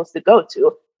you supposed to go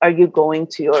to? Are you going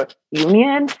to your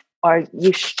union? Or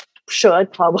you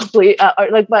should probably,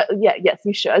 yes,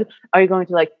 you should. Are you going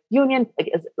to like union? Like,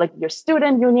 is it like your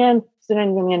student union?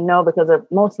 Student union, no, because they're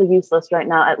mostly useless right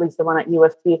now, at least the one at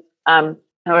UFT.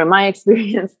 Or in my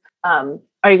experience, are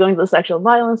you going to the sexual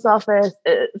violence office?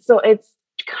 So it's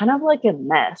kind of like a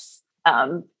mess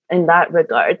in that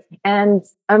regard. And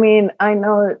I mean, I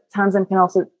know Tamsin can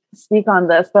also speak on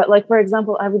this, but like, for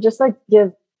example, I would just like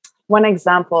give one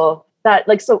example that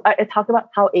like, so I talk about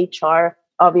how HR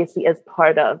obviously is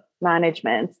part of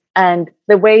management, and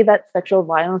the way that sexual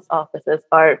violence offices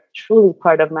are truly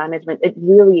part of management. It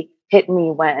really hit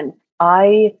me when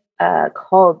I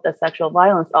called the sexual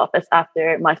violence office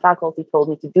after my faculty told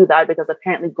me to do that, because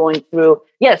apparently going through,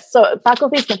 so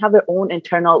faculties can have their own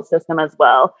internal system as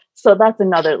well. So that's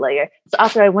another layer. So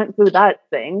after I went through that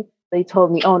thing, they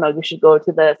told me, oh no, you should go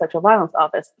to the sexual violence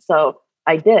office. So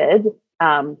I did.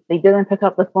 They didn't pick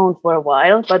up the phone for a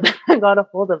while, but then I got a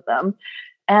hold of them.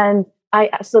 And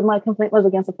so my complaint was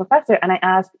against a professor, and I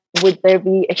asked, would there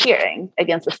be a hearing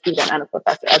against a student and a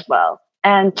professor as well?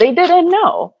 And they didn't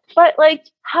know. But like,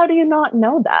 how do you not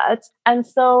know that? And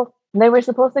so they were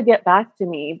supposed to get back to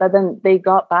me, but then they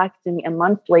got back to me a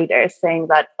month later saying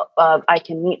that I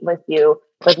can meet with you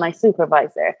with my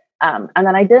supervisor. And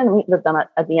then I didn't meet with them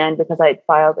at the end because I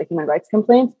filed a human rights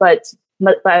complaint, but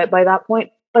by that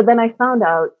point. But then I found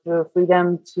out through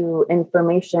Freedom to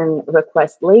Information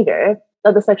request later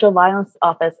that the sexual violence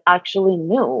office actually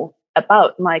knew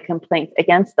about my complaint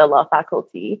against the law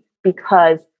faculty,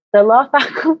 because the law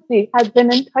faculty had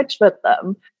been in touch with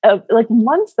them like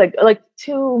months ago, like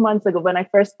 2 months ago, when I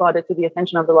first brought it to the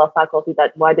attention of the law faculty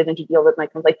that why didn't you deal with my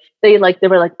complaint? They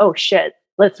were like, oh shit,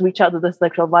 let's reach out to the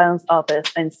sexual violence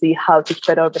office and see how to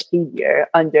fit our behavior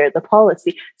under the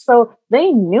policy. So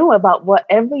they knew about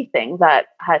everything that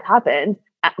had happened.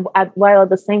 While at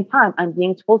the same time, I'm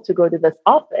being told to go to this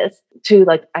office to,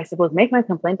 like, I suppose, make my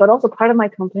complaint. But also part of my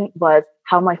complaint was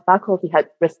how my faculty had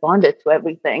responded to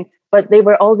everything. But they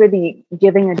were already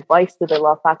giving advice to the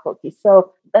law faculty.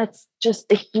 So that's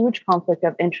just a huge conflict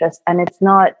of interest. And it's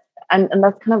not, And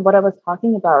that's kind of what I was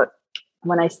talking about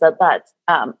when I said that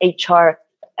HR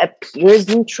appears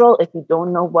neutral if you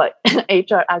don't know what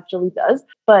HR actually does.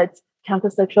 But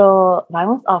campus sexual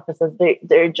violence officers,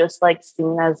 they're just like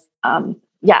seen as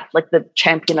like the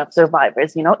champion of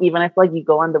survivors, even if like you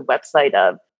go on the website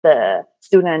of the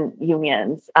student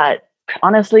unions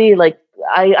honestly, like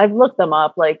I've looked them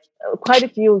up, like quite a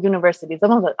few universities.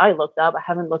 Some of that I looked up. I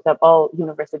haven't looked up all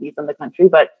universities in the country,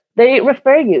 but they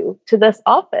refer you to this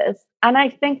office. And I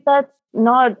think that's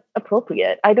not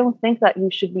appropriate. I don't think that you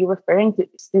should be referring to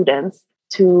students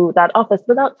to that office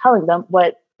without telling them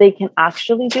what they can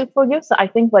actually do for you. So I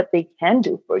think what they can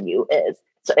do for you is,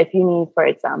 so if you need, for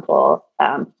example,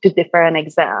 to defer an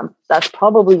exam, that's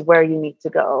probably where you need to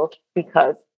go,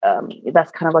 because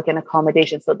that's kind of like an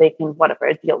accommodation, so they can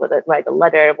deal with it, write a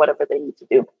letter, whatever they need to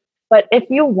do. But if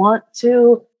you want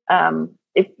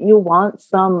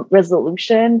some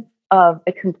resolution of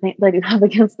a complaint that you have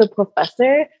against the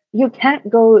professor, you can't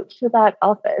go to that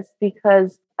office,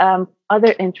 because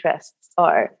other interests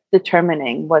are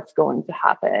determining what's going to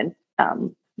happen.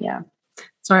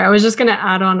 Sorry, I was just going to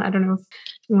add on. I don't know if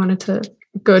you wanted to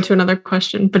go to another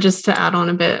question, but just to add on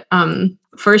a bit.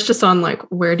 First, just on like,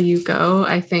 where do you go?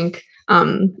 I think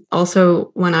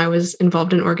also when I was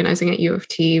involved in organizing at U of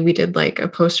T, we did like a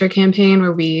poster campaign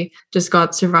where we just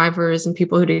got survivors and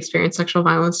people who'd experienced sexual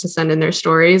violence to send in their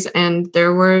stories. And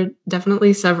there were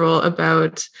definitely several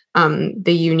about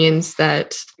the unions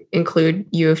that include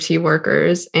U of T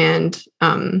workers. And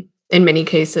in many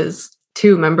cases,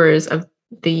 two members of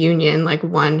the union, like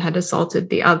one had assaulted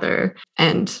the other,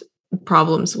 and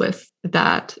problems with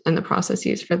that and the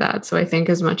processes for that. So I think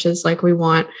as much as like we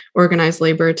want organized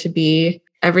labor to be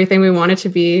everything we want it to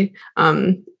be,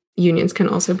 unions can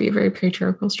also be very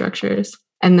patriarchal structures.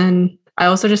 And then I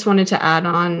also just wanted to add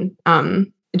on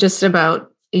just about,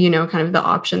 kind of the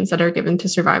options that are given to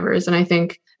survivors. And I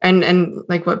think, and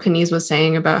like what Penise was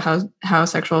saying about how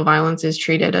sexual violence is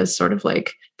treated as sort of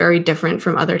like very different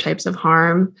from other types of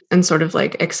harm and sort of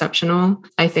like exceptional.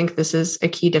 I think this is a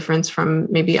key difference from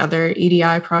maybe other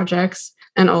EDI projects,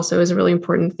 and also is a really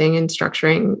important thing in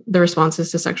structuring the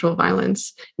responses to sexual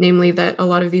violence, namely that a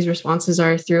lot of these responses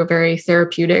are through a very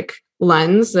therapeutic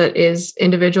lens that is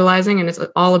individualizing, and it's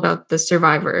all about the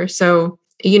survivor. So,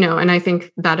 and I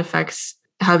think that affects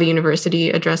how the university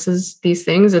addresses these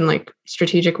things in like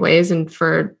strategic ways and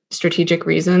for strategic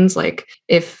reasons. Like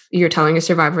if you're telling a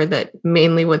survivor that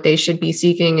mainly what they should be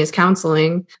seeking is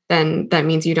counseling, then that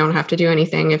means you don't have to do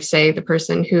anything. If, say, the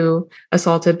person who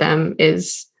assaulted them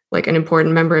is like an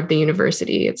important member of the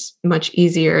university, it's much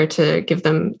easier to give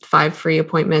them 5 free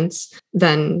appointments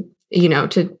than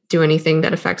to do anything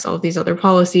that affects all of these other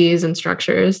policies and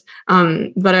structures.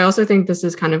 But I also think this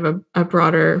is kind of a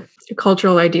broader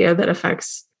cultural idea that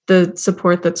affects the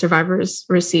support that survivors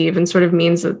receive, and sort of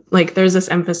means that like there's this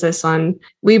emphasis on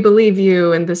we believe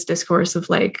you, and this discourse of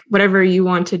like whatever you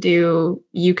want to do,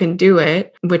 you can do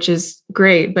it, which is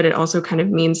great. But it also kind of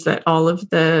means that all of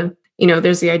the,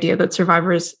 there's the idea that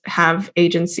survivors have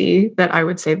agency that I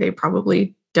would say they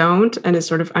probably don't, and is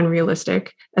sort of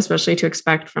unrealistic, especially to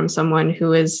expect from someone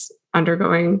who is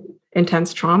undergoing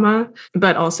intense trauma,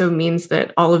 but also means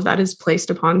that all of that is placed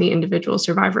upon the individual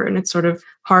survivor, and it's sort of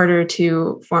harder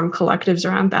to form collectives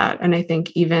around that. And I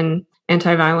think even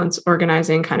anti-violence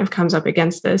organizing kind of comes up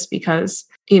against this, because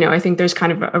I think there's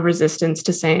kind of a resistance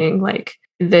to saying like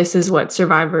this is what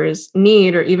survivors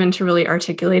need, or even to really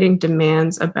articulating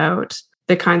demands about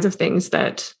the kinds of things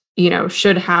that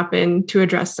should happen to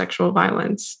address sexual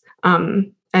violence.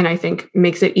 And I think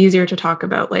makes it easier to talk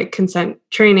about like consent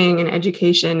training and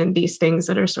education and these things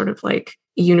that are sort of like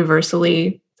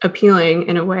universally appealing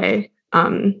in a way,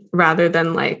 rather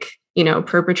than like,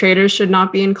 perpetrators should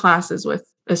not be in classes with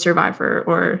a survivor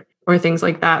or things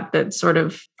like that sort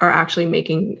of are actually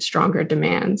making stronger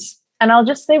demands. And I'll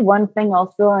just say one thing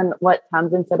also on what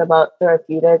Tamsin said about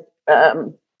therapeutic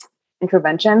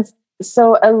interventions.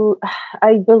 So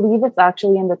I believe it's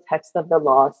actually in the text of the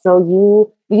law.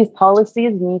 So these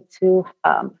policies need to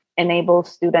enable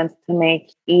students to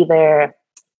make either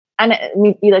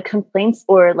complaints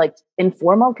or like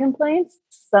informal complaints.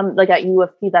 Some like at U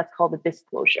of T, that's called a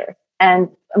disclosure. And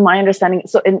my understanding,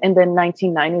 so in the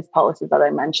 1990s policies that I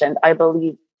mentioned, I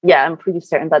believe, I'm pretty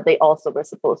certain that they also were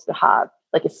supposed to have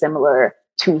like a similar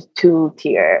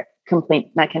two-tier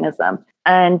complaint mechanism.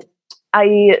 And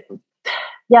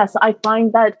so I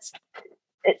find that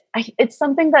it's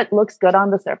something that looks good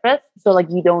on the surface. So like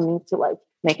you don't need to like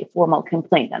make a formal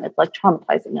complaint, and it's like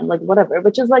traumatizing and like whatever,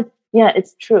 which is like,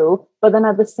 it's true. But then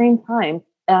at the same time,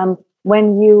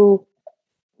 when you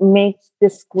make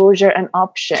disclosure an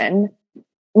option,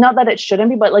 not that it shouldn't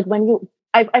be, but like when you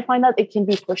I find that it can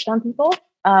be pushed on people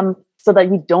so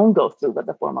that you don't go through with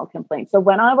the formal complaint. So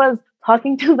when I was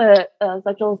talking to the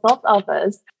sexual assault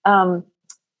office,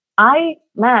 I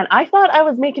thought I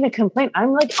was making a complaint.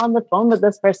 I'm like on the phone with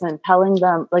this person telling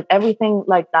them like everything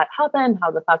like that happened,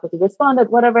 how the faculty responded,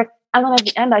 whatever. And then at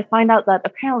the end, I find out that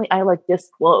apparently I like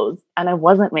disclosed and I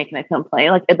wasn't making a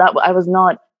complaint. Like that, I was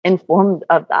not informed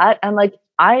of that. And like,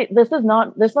 this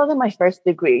wasn't my first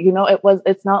degree. You know,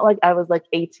 it's not like I was like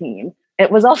 18. It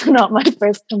was also not my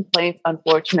first complaint,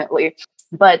 unfortunately.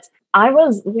 But I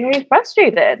was very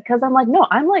frustrated because I'm like, no,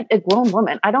 I'm like a grown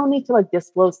woman. I don't need to like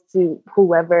disclose to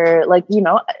whoever, like, you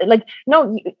know, like,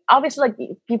 no, obviously like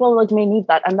people like may need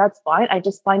that and that's fine. I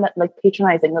just find that like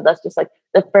patronizing, that that's just like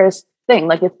the first thing.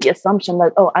 Like it's the assumption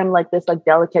that, oh, I'm like this like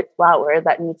delicate flower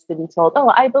that needs to be told,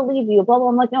 oh, I believe you, blah, blah.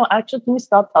 I'm like, no, actually, can you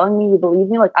stop telling me you believe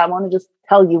me? Like, I want to just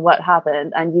tell you what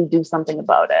happened and you do something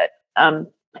about it.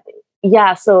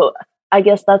 Yeah. So I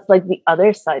guess that's like the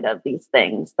other side of these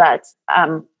things that,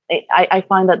 I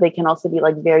find that they can also be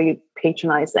like very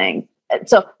patronizing.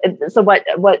 So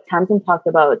what Tamsin talked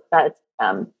about that,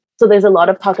 so there's a lot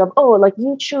of talk of, oh, like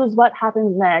you choose what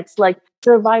happens next. Like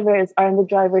survivors are in the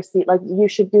driver's seat. Like you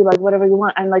should do like whatever you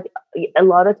want. And like a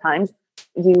lot of times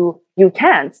you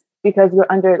can't because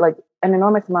you're under like an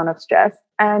enormous amount of stress.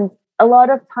 And a lot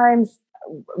of times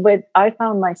I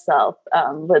found myself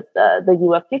with the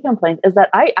UFT complaint is that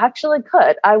I actually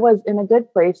could. I was in a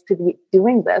good place to be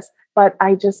doing this, but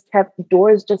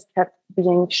doors just kept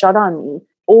being shut on me,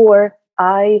 or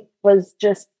I was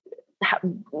just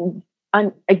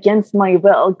against my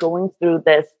will going through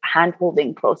this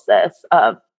hand-holding process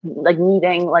of like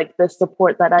needing like the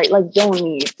support that I like don't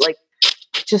need, like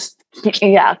just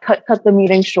cut the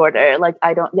meeting shorter. Like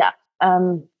I don't,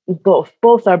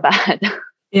 both are bad.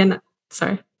 Yeah.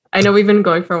 Sorry. I know we've been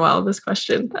going for a while with this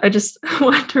question. I just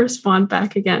want to respond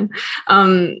back again.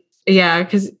 Yeah,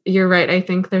 because you're right. I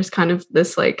think there's kind of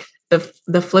this like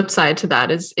the flip side to that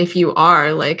is if you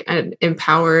are like an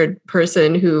empowered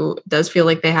person who does feel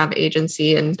like they have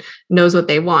agency and knows what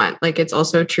they want, like it's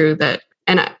also true that,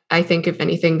 and I think if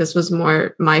anything, this was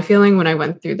more my feeling when I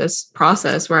went through this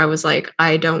process where I was like,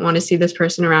 I don't want to see this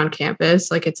person around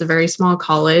campus. Like it's a very small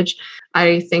college.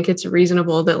 I think it's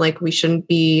reasonable that like we shouldn't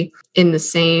be in the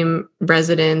same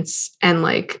residence and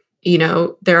like, you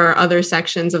know, there are other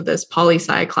sections of this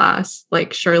poli-sci class.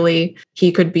 Like surely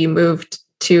he could be moved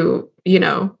to, you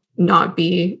know, not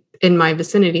be in my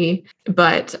vicinity.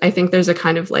 But I think there's a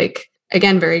kind of like,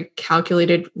 again, very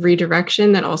calculated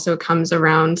redirection that also comes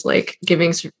around like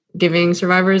giving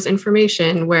survivors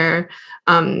information where,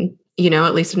 you know,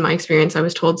 at least in my experience, I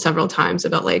was told several times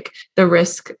about like the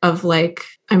risk of like,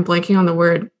 I'm blanking on the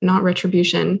word, not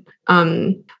retribution,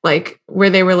 like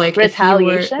where they were like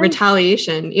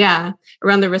retaliation. Yeah.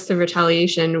 Around the risk of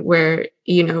retaliation where,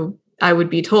 you know, I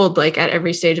would be told like at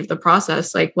every stage of the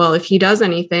process, like, well, if he does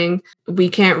anything, we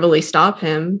can't really stop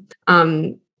him.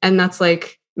 And that's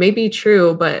like maybe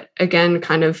true, but again,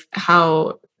 kind of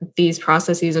how these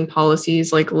processes and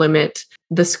policies like limit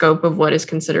the scope of what is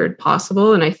considered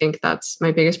possible. And I think that's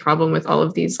my biggest problem with all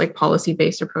of these like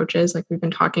policy-based approaches, like we've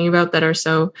been talking about, that are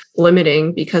so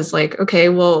limiting because like, okay,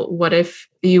 well, what if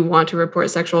you want to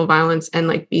report sexual violence and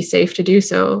like be safe to do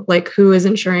so? Like who is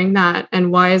ensuring that?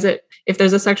 And why is it, if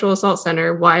there's a sexual assault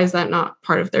center, why is that not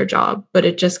part of their job? But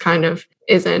it just kind of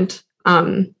isn't.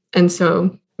 And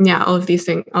so, yeah, all of these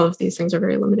things are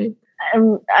very limiting.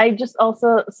 I just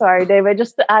also, sorry, David,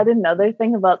 just to add another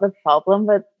thing about the problem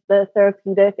with the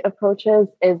therapeutic approaches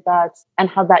is that, and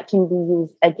how that can be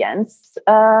used against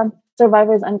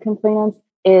survivors and complainants,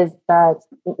 is that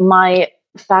my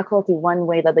faculty, one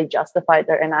way that they justified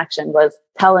their inaction was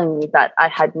telling me that I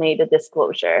had made a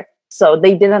disclosure. So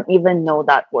they didn't even know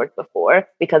that word before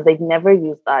because they'd never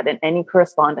used that in any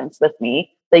correspondence with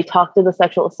me. They talked to the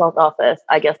sexual assault office.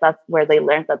 I guess that's where they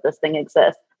learned that this thing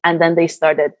exists. And then they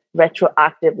started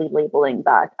retroactively labeling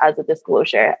that as a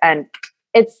disclosure. And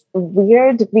it's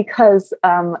weird because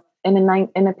in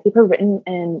a paper written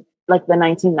in like the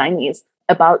 1990s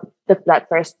about that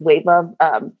first wave of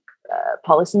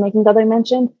policymaking that I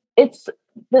mentioned, it's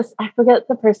this, I forget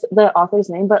the author's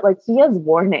name, but like he is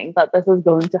warning that this is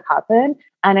going to happen.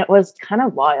 And it was kind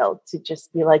of wild to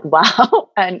just be like, wow.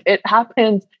 And it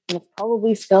happened and it's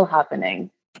probably still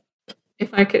happening.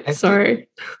 If I could, sorry.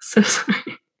 So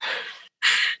sorry.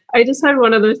 I just had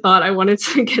one other thought. I wanted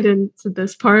to get into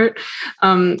this part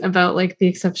about like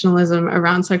the exceptionalism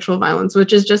around sexual violence,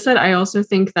 which is just that I also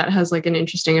think that has like an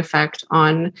interesting effect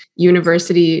on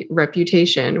university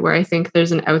reputation, where I think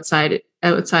there's an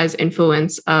outsized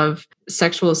influence of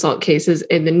sexual assault cases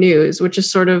in the news, which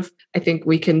is sort of, I think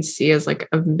we can see as like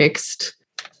a mixed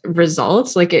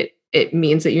results. Like it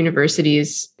means that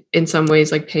universities in some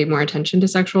ways like pay more attention to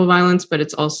sexual violence, but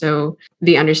it's also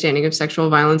the understanding of sexual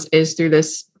violence is through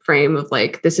this frame of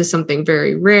like, this is something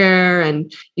very rare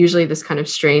and usually this kind of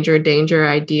stranger danger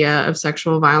idea of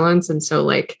sexual violence. And so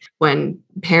like when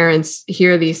parents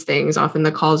hear these things, often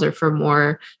the calls are for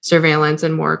more surveillance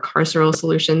and more carceral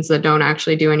solutions that don't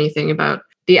actually do anything about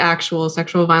the actual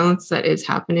sexual violence that is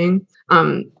happening.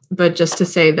 But just to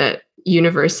say that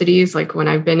universities, like when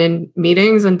I've been in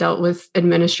meetings and dealt with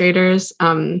administrators,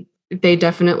 they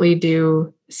definitely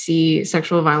do see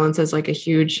sexual violence as like a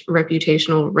huge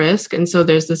reputational risk. And so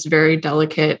there's this very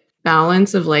delicate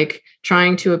balance of like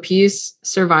trying to appease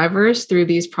survivors through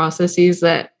these processes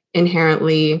that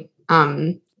inherently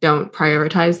don't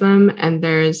prioritize them. And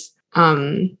there's,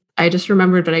 I just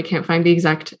remembered, but I can't find the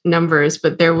exact numbers,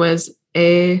 but there was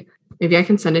maybe I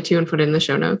can send it to you and put it in the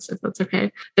show notes if that's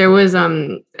okay. There was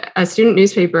a student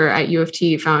newspaper at U of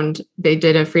T found they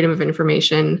did a Freedom of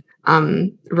Information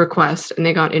request, and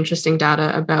they got interesting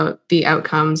data about the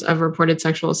outcomes of reported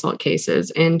sexual assault cases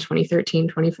in 2013,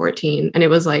 2014. And it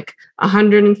was like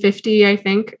 150, I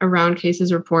think, around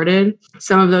cases reported.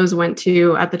 Some of those went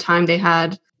to, at the time they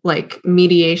had like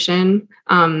mediation,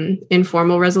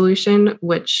 informal resolution,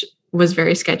 which was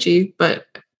very sketchy, but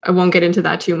I won't get into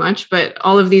that too much, but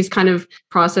all of these kind of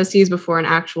processes before an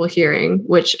actual hearing,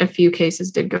 which a few cases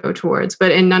did go towards,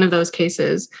 but in none of those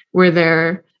cases were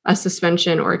there a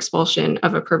suspension or expulsion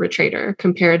of a perpetrator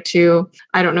compared to,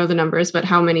 I don't know the numbers, but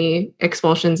how many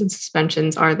expulsions and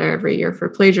suspensions are there every year for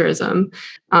plagiarism?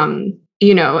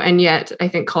 And yet I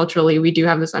think culturally we do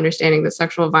have this understanding that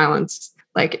sexual violence,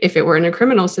 like if it were in a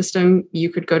criminal system,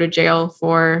 you could go to jail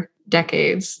for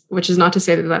decades, which is not to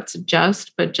say that that's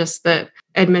just, but just that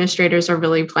administrators are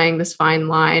really playing this fine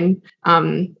line.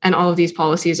 And all of these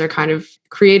policies are kind of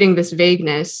creating this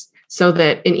vagueness so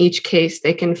that in each case,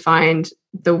 they can find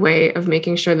the way of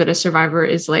making sure that a survivor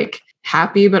is like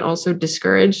happy, but also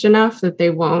discouraged enough that they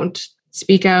won't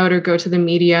speak out or go to the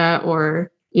media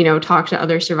or, talk to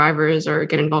other survivors or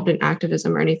get involved in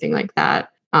activism or anything like that.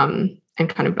 And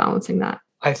kind of balancing that.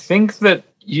 I think that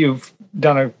you've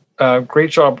done a great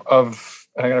job of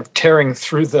kind of tearing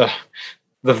through the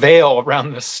veil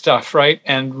around this stuff, right?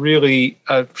 And really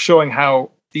showing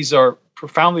how these are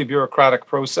profoundly bureaucratic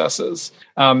processes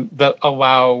that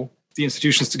allow the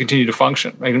institutions to continue to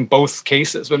function, right, in both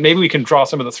cases. But maybe we can draw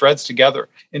some of the threads together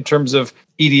in terms of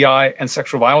EDI and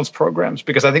sexual violence programs,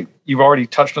 because I think you've already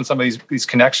touched on some of these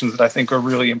connections that I think are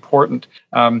really important.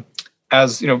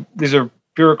 As these are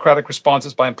bureaucratic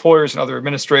responses by employers and other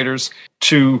administrators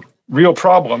to real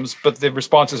problems, but the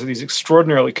responses are these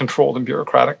extraordinarily controlled and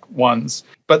bureaucratic ones.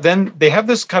 But then they have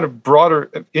this kind of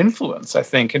broader influence, I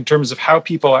think, in terms of how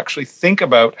people actually think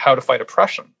about how to fight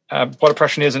oppression, what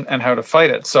oppression is and how to fight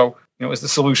it. So, is the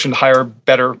solution to hire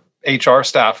better HR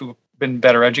staff who've been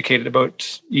better educated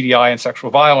about EDI and sexual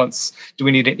violence? Do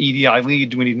we need an EDI lead?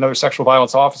 Do we need another sexual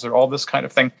violence officer? All this kind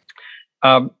of thing.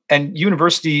 And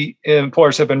university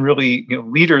employers have been really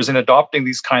leaders in adopting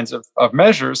these kinds of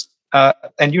measures.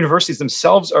 And universities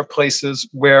themselves are places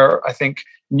where I think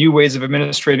new ways of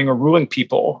administrating or ruling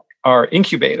people are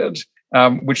incubated,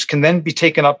 which can then be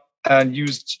taken up and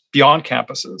used beyond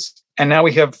campuses. And now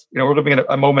we have, we're living in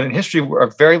a moment in history where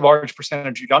a very large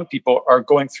percentage of young people are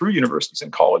going through universities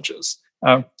and colleges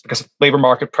because of labor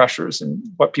market pressures and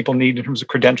what people need in terms of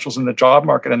credentials in the job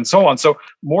market and so on. So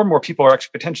more and more people are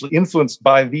actually potentially influenced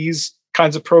by these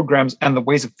kinds of programs and the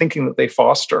ways of thinking that they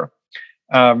foster.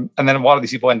 And then a lot of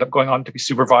these people end up going on to be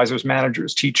supervisors,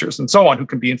 managers, teachers, and so on, who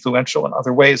can be influential in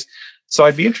other ways. So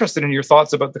I'd be interested in your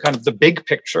thoughts about the kind of the big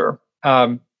picture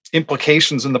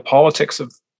implications in the politics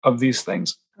of these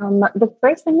things. The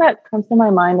first thing that comes to my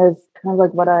mind is kind of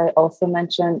like what I also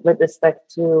mentioned with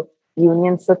respect to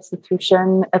union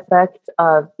substitution effect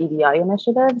of EDI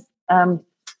initiatives.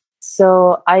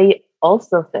 So I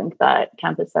also think that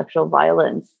campus sexual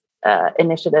violence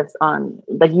initiatives on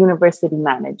the university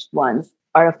managed ones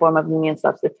are a form of union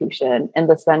substitution, in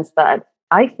the sense that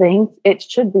I think it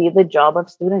should be the job of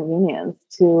student unions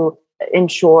to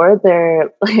ensure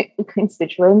their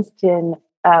constituents can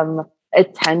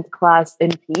attend class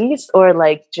in peace, or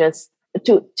just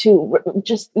to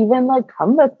just even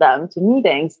come with them to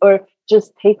meetings, or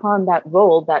just take on that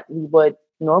role that we would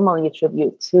normally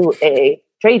attribute to a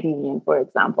trade union, for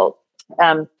example.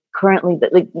 Currently,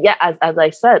 as I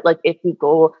said, if you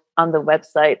go on the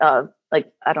website of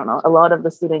I don't know, a lot of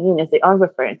the student unions, they are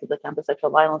referring to the campus sexual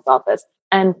violence office,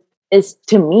 and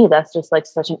to me that's just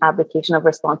such an abdication of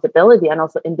responsibility, and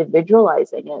also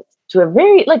individualizing it to a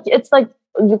very it's like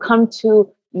you come to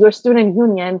your student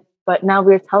union, but now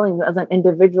we're telling you as an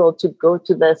individual to go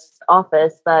to this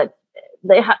office that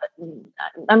they have.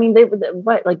 I mean, they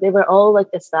were all like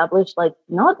established like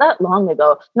not that long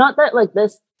ago. Not that like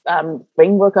this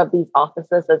framework of these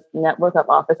offices, this network of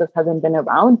offices hasn't been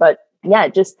around, but yeah,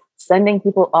 just sending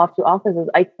people off to offices.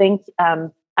 I think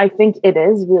it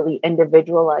is really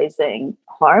individualizing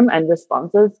harm and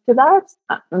responses to that.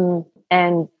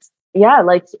 And yeah,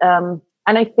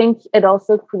 and I think it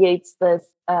also creates this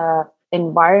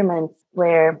environment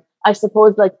where I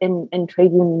suppose like in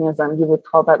trade unionism, you would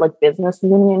call that like business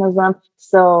unionism.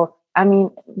 So, I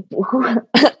mean,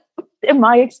 in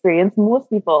my experience, most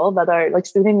people that are like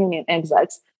student union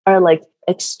execs are like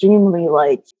extremely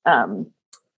like, yeah,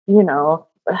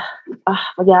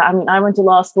 I mean, I went to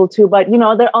law school too, but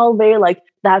they're all very like,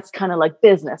 that's kind of like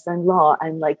business and law,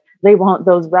 and like they want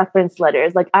those reference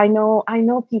letters. Like I know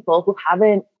people who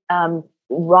haven't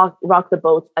rock the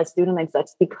boat as student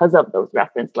execs because of those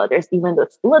reference letters, even though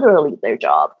it's literally their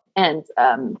job. And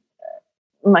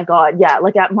my God, yeah,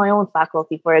 like at my own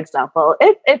faculty, for example,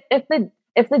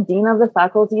 if the dean of the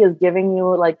faculty is giving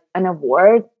you like an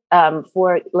award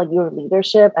for like your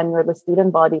leadership, and you're the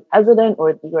student body president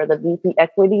or you're the VP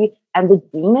equity, and the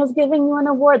dean is giving you an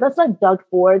award, that's like Doug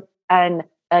Ford and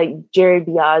Jerry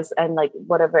Diaz and like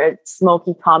whatever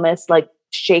Smokey Thomas like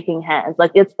shaking hands.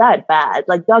 Like it's that bad.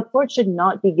 Like Doug Ford should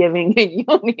not be giving a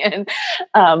union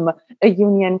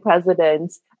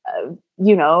president. I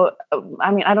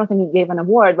mean, I don't think he gave an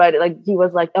award, but like he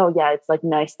was like, oh yeah, it's like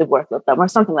nice to work with them or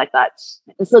something like that.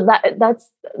 So that's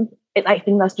I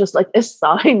think that's just like a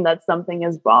sign that something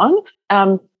is wrong.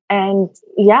 And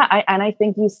yeah, I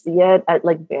think you see it at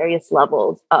like various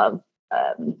levels of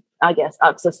I guess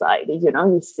of society.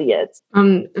 You see it.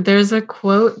 There's a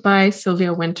quote by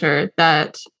Sylvia Wynter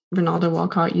that Ronaldo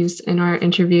Walcott used in our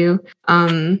interview,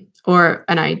 a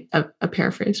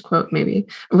paraphrased quote maybe,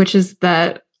 which is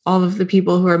that all of the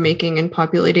people who are making and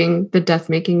populating the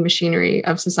death-making machinery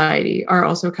of society are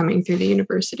also coming through the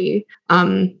university.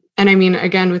 And I mean,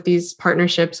 again, with these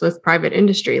partnerships with private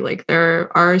industry, like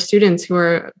there are students who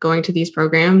are going to these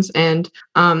programs and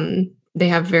they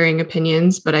have varying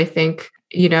opinions, but I think,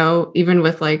 even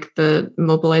with like the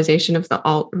mobilization of the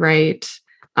alt-right,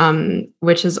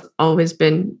 which has always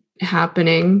been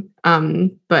happening,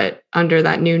 but under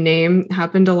that new name,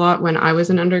 happened a lot when I was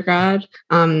an undergrad,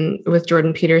 with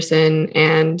Jordan Peterson,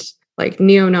 and like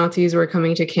neo-Nazis were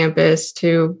coming to campus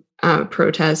to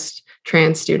protest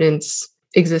trans students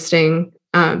existing.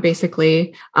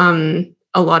 Basically, a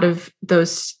lot of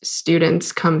those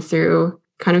students come through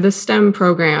kind of the STEM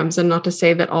programs, and not to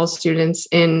say that all students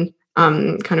in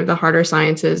kind of the harder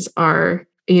sciences are,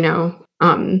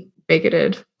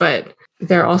 bigoted, but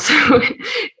they're also,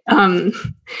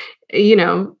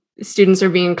 students are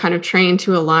being kind of trained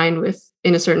to align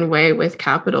in a certain way with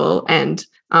capital, and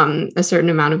a certain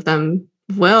amount of them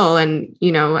will. And,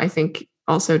 I think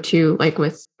also too, like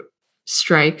with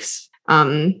strikes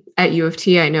at U of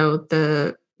T, I know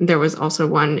there was also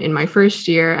one in my first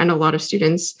year, and a lot of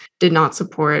students did not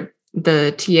support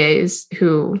the TAs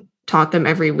who taught them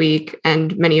every week,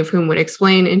 and many of whom would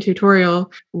explain in tutorial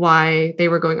why they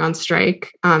were going on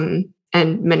strike. And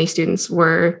many students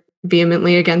were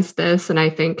vehemently against this. And I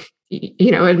think,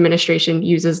 administration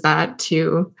uses that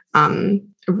to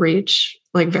reach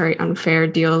like very unfair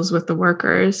deals with the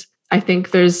workers. I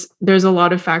think there's a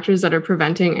lot of factors that are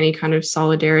preventing any kind of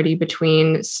solidarity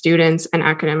between students and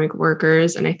academic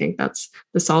workers. And I think that's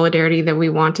the solidarity that we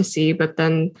want to see. But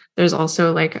then there's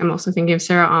also I'm also thinking of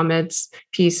Sarah Ahmed's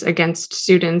piece Against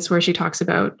Students, where she talks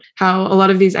about how a lot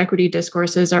of these equity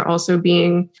discourses are also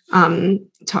being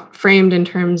framed in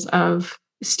terms of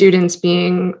students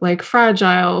being like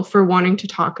fragile for wanting to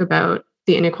talk about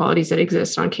the inequalities that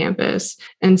exist on campus.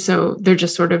 And so they're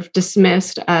just sort of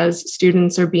dismissed as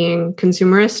students are being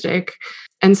consumeristic.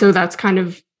 And so that's kind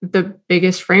of the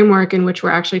biggest framework in which we're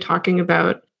actually talking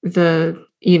about the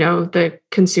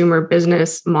consumer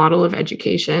business model of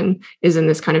education, is in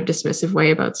this kind of dismissive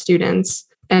way about students.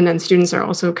 And then students are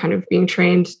also kind of being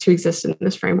trained to exist in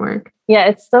this framework. Yeah,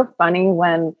 it's so funny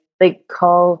when they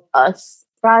call us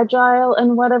fragile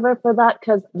and whatever for that,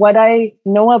 because what I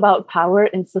know about power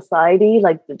in society,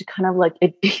 like kind of like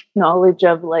a deep knowledge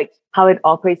of like how it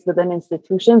operates within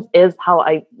institutions, is how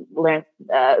I learned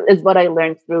is what I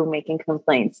learned through making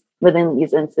complaints within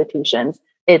these institutions.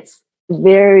 It's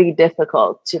very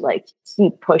difficult to like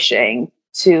keep pushing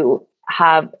to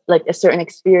have like a certain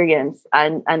experience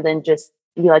and then just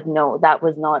be like, no, that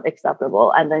was not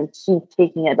acceptable, and then keep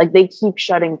taking it. Like they keep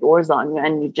shutting doors on you,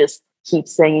 and you just keep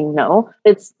saying no.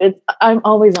 I'm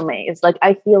always amazed. Like,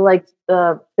 I feel like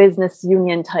the business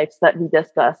union types that we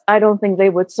discussed, I don't think they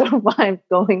would survive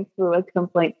going through a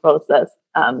complaint process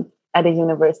at a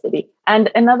university.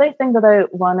 And another thing that I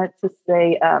wanted to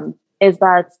say is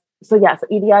that, so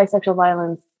EDI, sexual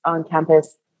violence on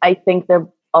campus, I think they're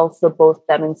also both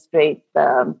demonstrate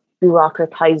the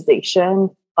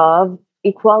bureaucratization of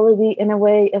equality in a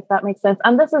way, if that makes sense.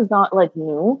 And this is not like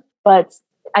new, but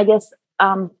I guess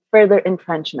further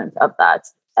entrenchment of that.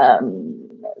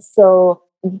 So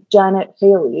Janet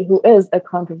Haley, who is a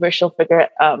controversial figure,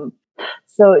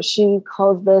 so she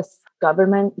calls this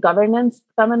governance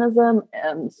feminism.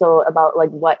 So about like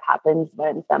what happens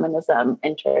when feminism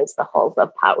enters the halls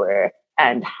of power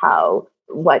and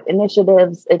what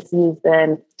initiatives it's used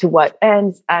in, to what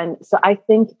ends. And so I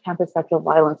think campus sexual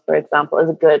violence, for example, is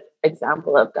a good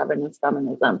example of governance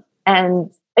feminism. And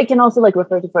it can also like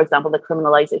refer to, for example, the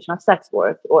criminalization of sex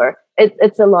work, or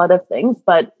it's a lot of things.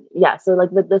 But yeah, so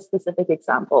like with this specific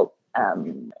example,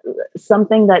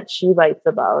 something that she writes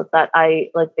about that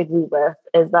I like agree with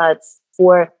is that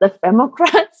for the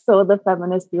Femocrats, so the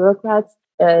feminist bureaucrats,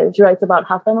 she writes about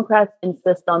how Democrats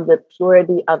insist on the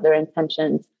purity of their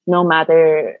intentions, no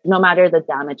matter the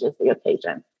damages they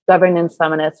occasion. Governance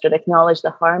feminists should acknowledge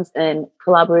the harms in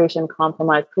collaboration,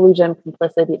 compromise, collusion,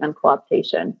 complicity, and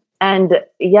co-optation. And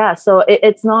yeah, so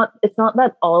it's not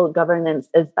that all governance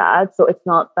is bad. So it's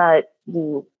not that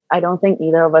I don't think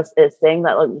either of us is saying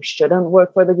that like we shouldn't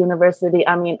work for the university.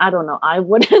 I mean, I don't know, I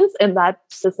wouldn't in that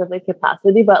specific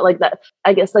capacity, but like that,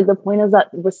 I guess like the point is that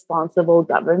responsible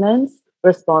governance,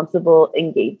 responsible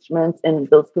engagement in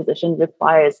those positions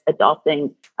requires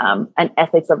adopting an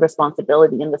ethics of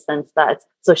responsibility, in the sense that,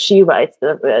 so she writes,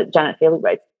 Janet Haley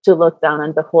writes, to look down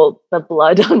and behold the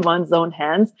blood on one's own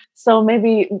hands. So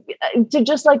maybe to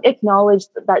just like acknowledge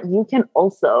that you can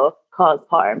also cause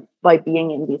harm by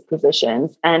being in these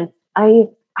positions. And I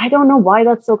don't know why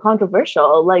that's so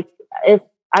controversial. Like, if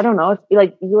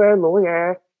like you're a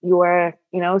lawyer, you're,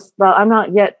 well, I'm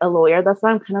not yet a lawyer. That's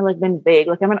why I'm kind of like been vague.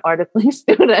 Like, I'm an articling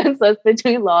student, so it's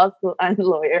between law school and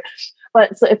lawyer.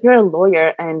 But so if you're a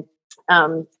lawyer and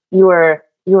you're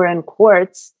in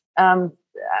courts,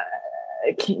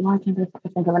 I can't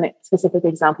think of a specific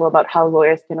example about how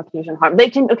lawyers can occasion harm. They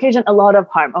can occasion a lot of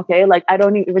harm. Okay, like I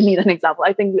don't even need an example.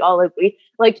 I think we all agree.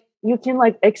 Like, you can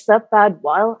like accept that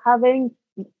while having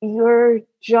your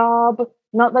job.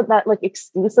 Not that like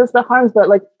excuses the harms, but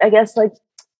like I guess like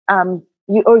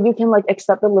you can like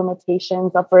accept the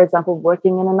limitations of, for example,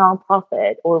 working in a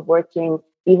nonprofit, or working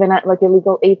even at like a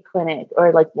legal aid clinic,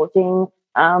 or like working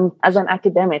as an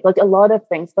academic, like a lot of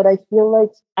things. But I feel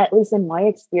like, at least in my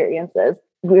experiences,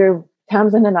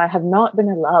 Tamsin and I have not been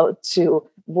allowed to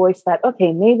voice that,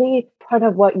 okay, maybe part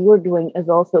of what you're doing is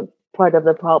also part of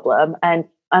the problem. And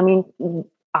I mean,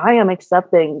 I am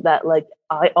accepting that, like,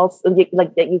 I also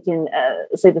like that you can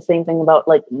say the same thing about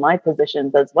like my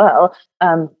positions as well.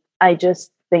 I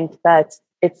just think that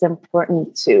it's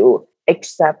important to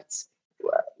accept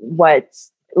what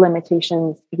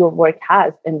limitations your work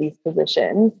has in these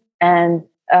positions, and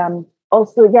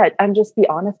also, and just be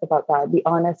honest about that. Be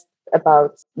honest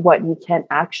about what you can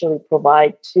actually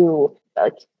provide to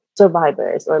like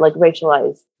survivors or like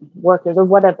racialized workers or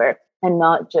whatever, and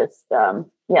not just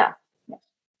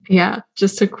Yeah,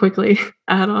 just to quickly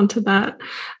add on to that,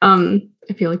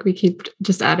 I feel like we keep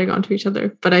just adding on to each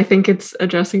other, but I think it's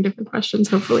addressing different questions,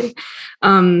 hopefully.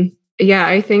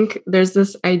 I think there's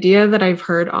this idea that I've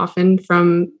heard often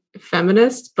from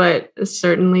feminists, but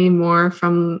certainly more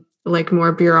from like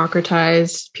more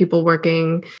bureaucratized people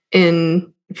working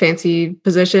in fancy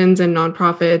positions and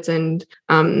nonprofits and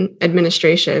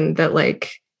administration, that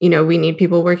like, we need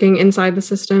people working inside the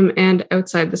system and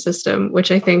outside the system, which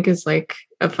I think is like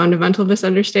a fundamental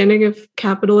misunderstanding of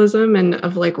capitalism and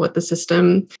of like what the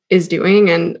system is doing,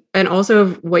 and also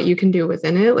of what you can do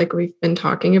within it. Like we've been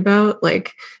talking about,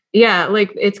 like,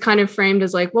 like it's kind of framed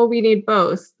as like, well, we need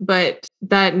both, but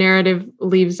that narrative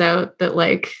leaves out that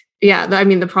like,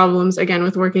 the problems again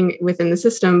with working within the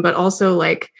system, but also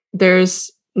like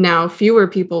there's now fewer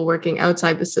people working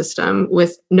outside the system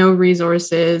with no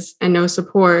resources and no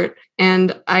support.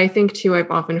 And I think too,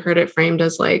 I've often heard it framed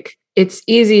as like, it's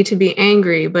easy to be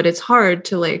angry, but it's hard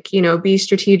to like, be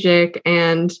strategic,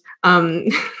 and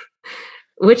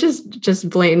which is just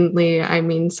blatantly,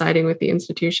 siding with the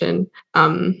institution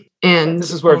and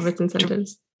this is where all of its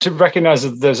incentives. To recognize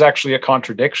that there's actually a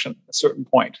contradiction at a certain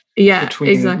point. Yeah, between,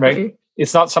 exactly. Right?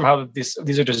 It's not somehow that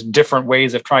these are just different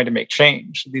ways of trying to make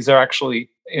change. These are actually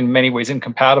in many ways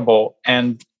incompatible.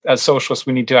 And as socialists,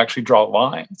 we need to actually draw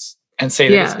lines. and say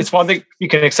that it's one thing you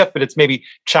can accept, but it's maybe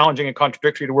challenging and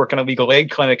contradictory to work in a legal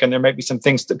aid clinic, and there might be some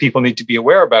things that people need to be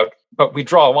aware about. But we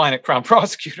draw a line at Crown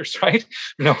prosecutors, right?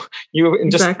 You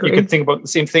could think about the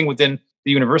same thing within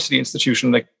the university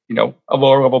institution, like a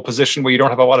lower level position where you don't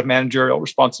have a lot of managerial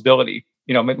responsibility.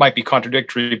 It might be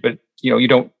contradictory, but you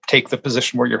don't take the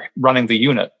position where you're running the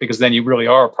unit, because then you really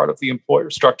are a part of the employer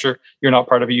structure. You're not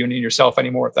part of a union yourself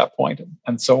anymore at that point,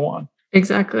 and so on.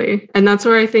 Exactly. And that's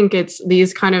where I think it's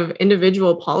these kind of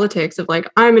individual politics of like,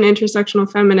 I'm an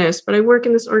intersectional feminist, but I work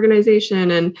in this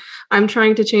organization and I'm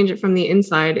trying to change it from the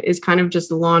inside, is kind of just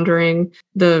laundering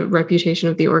the reputation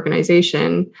of the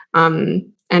organization.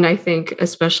 And I think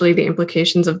especially the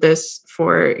implications of this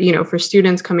for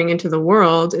students coming into the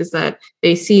world is that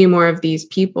they see more of these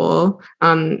people,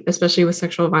 especially with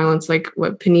sexual violence, like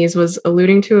what Penise was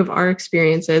alluding to of our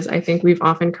experiences. I think we've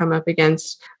often come up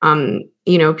against,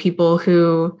 people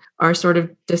who are sort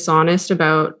of dishonest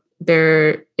about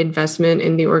their investment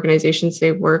in the organizations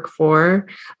they work for,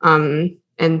 and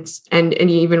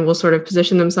even will sort of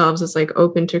position themselves as like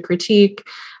open to critique,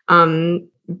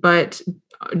 but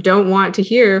don't want to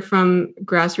hear from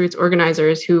grassroots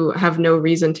organizers who have no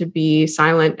reason to be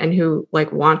silent and who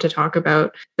like want to talk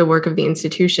about the work of the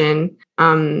institution,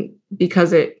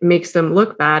 because it makes them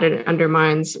look bad and it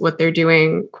undermines what they're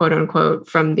doing, quote unquote,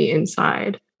 from the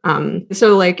inside.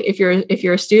 So like if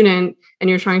you're a student and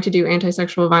you're trying to do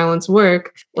anti-sexual violence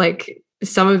work, like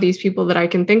some of these people that I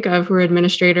can think of who are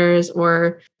administrators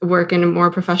or work in a more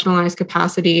professionalized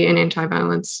capacity in the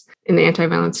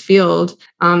anti-violence field,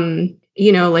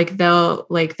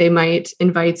 they might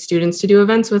invite students to do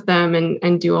events with them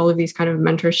and do all of these kind of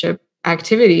mentorship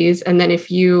activities. And then if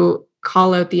you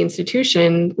call out the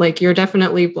institution, like you're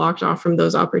definitely blocked off from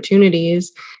those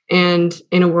opportunities. And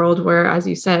in a world where, as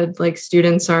you said, like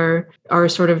students are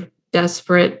sort of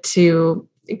desperate to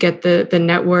get the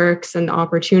networks and the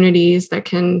opportunities that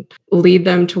can lead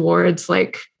them towards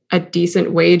like a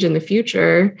decent wage in the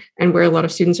future, and where a lot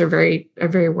of students are very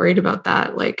worried about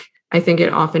that, like I think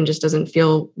it often just doesn't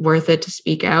feel worth it to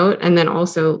speak out. And then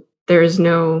also there is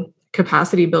no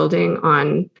capacity building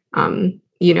on,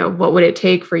 what would it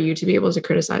take for you to be able to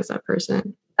criticize that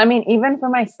person? I mean, even for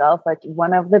myself, like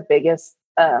one of the biggest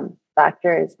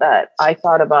factors that I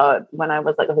thought about when I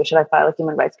was like, okay, should I file a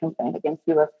human rights complaint against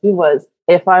UFP, was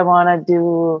if I want to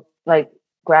do like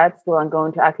grad school and go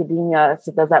into academia,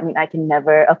 so does that mean I can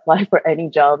never apply for any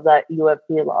jobs at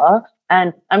UFP Law?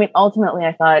 And I mean, ultimately,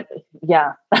 I thought,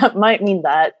 yeah, that might mean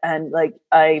that. And like,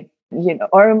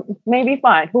 or maybe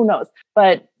fine, who knows?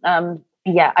 But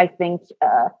I think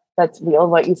that's real,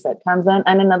 what you said, Tamsin.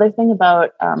 And another thing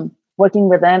about working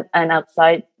within and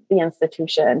outside the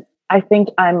institution, I think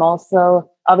I'm also,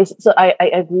 obviously, so I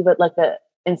agree with like the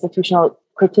institutional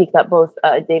critique that both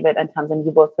David and Tamsin,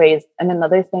 you both raised. And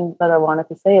another thing that I wanted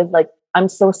to say is like, I'm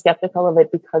so skeptical of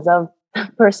it because of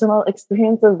personal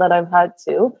experiences that I've had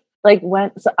too. Like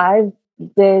I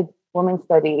did women's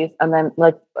studies, and then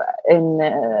like in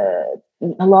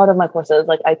a lot of my courses,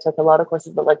 like I took a lot of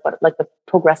courses, but like the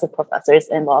progressive professors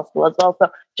in law school as well. So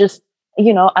just,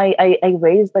 I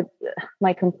raised like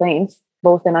my complaints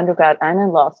both in undergrad and in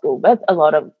law school with a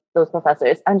lot of those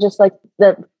professors, and just like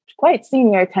the quite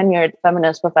senior tenured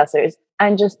feminist professors,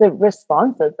 and just the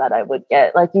responses that I would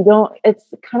get. Like it's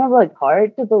kind of like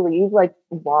hard to believe, like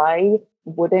why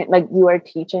wouldn't, like you are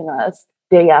teaching us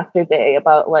day after day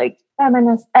about like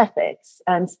feminist ethics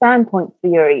and standpoint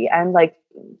theory and like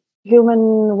human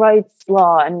rights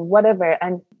law and whatever,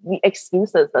 and the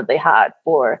excuses that they had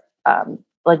for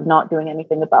like not doing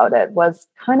anything about it was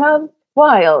kind of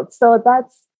wild. So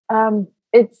that's I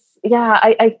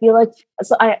feel like,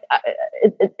 so I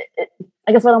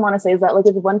guess what I want to say is that like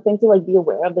it's one thing to like be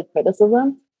aware of the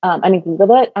criticism and agree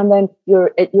with it, and then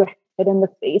you're hit in the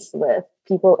face with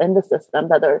people in the system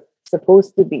that are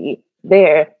supposed to be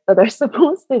there, that are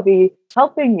supposed to be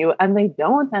helping you, and they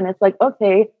don't. And it's like,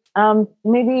 okay,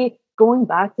 maybe going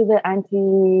back to the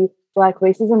anti-Black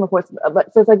racism reports,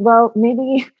 but so it's like, well,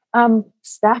 maybe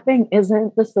staffing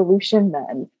isn't the solution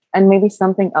then, and maybe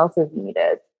something else is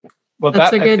needed. Well,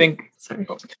 sorry.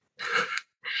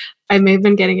 I may have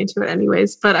been getting into it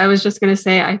anyways, but I was just going to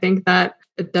say, I think that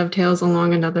it dovetails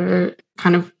along another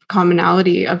kind of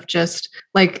commonality of just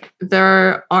like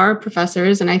there are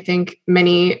professors, and I think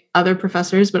many other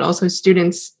professors, but also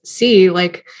students see,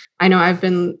 like, I know I've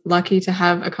been lucky to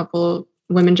have a couple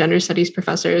women gender studies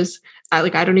professors. I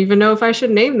don't even know if I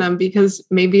should name them, because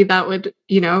maybe that would,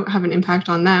 have an impact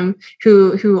on them,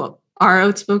 who are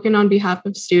outspoken on behalf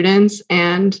of students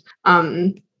and,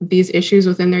 these issues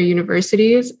within their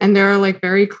universities, and there are like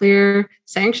very clear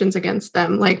sanctions against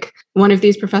them. Like one of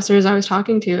these professors I was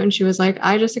talking to, and she was like,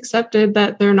 I just accepted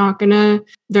that they're not gonna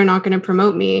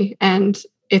promote me, and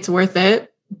it's worth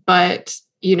it, but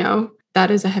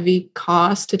that is a heavy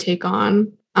cost to take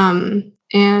on.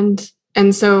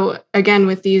 And so again,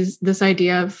 with this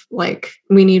idea of like,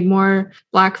 we need more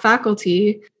Black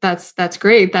faculty, that's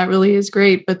great. That really is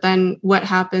great. But then what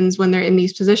happens when they're in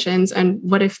these positions? And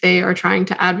what if they are trying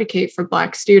to advocate for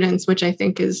Black students, which I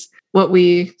think is what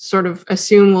we sort of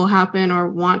assume will happen or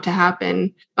want to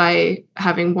happen by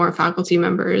having more faculty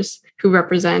members who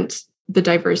represent the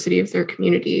diversity of their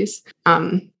communities.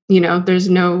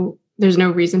 There's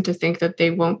no reason to think that they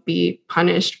won't be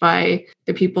punished by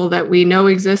the people that we know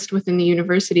exist within the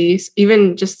universities,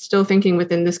 even just still thinking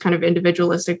within this kind of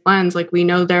individualistic lens. Like, we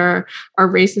know there are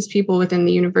racist people within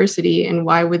the university, and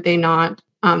why would they not,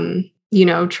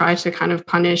 try to kind of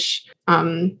punish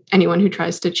anyone who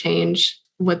tries to change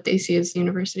what they see as the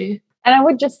university? And I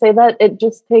would just say that it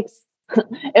just takes,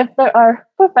 if there are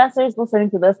professors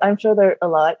listening to this, I'm sure there are a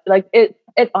lot, like it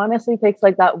honestly takes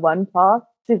like that one prof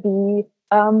to be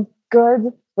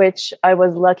good, which I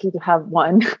was lucky to have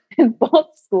one in both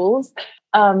schools.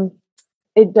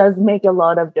 It does make a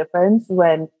lot of difference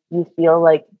when you feel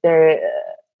like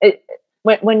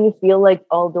when you feel like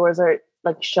all doors are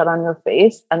like shut on your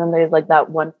face, and then there's like that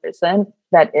one person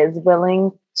that is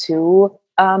willing to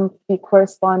be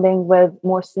corresponding with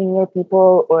more senior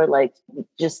people, or like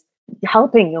just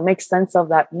helping you make sense of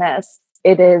that mess.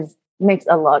 Makes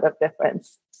a lot of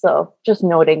difference. So just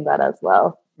noting that as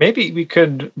well. Maybe we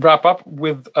could wrap up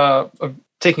with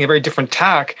taking a very different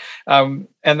tack, and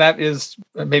that is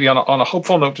maybe on a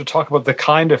hopeful note to talk about the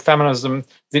kind of feminism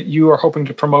that you are hoping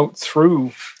to promote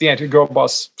through the Anti-Girl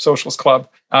Boss Socialist Club,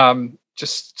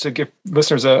 just to give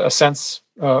listeners a sense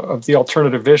of the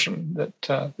alternative vision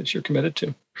that you're committed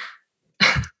to.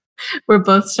 We're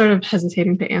both sort of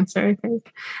hesitating to answer, I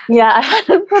think. Yeah, I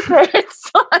hadn't prepared,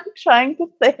 so I'm trying to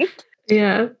think.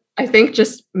 Yeah. I think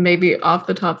just maybe off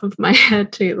the top of my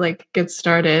head to like get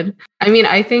started. I mean,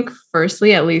 I think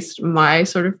firstly, at least my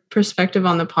sort of perspective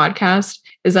on the podcast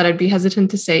is that I'd be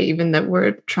hesitant to say even that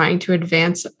we're trying to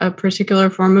advance a particular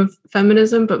form of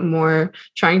feminism, but more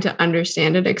trying to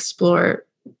understand and explore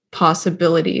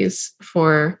possibilities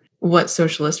for what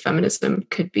socialist feminism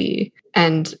could be.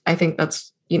 And I think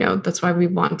that's why we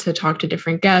want to talk to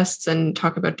different guests and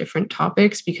talk about different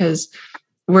topics, because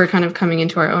we're kind of coming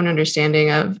into our own understanding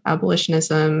of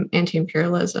abolitionism,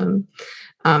 anti-imperialism,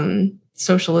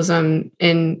 socialism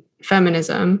in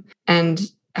feminism, and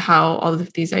how all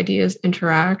of these ideas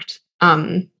interact.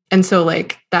 And so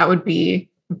like that would be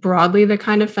broadly the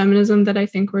kind of feminism that I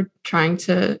think we're trying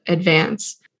to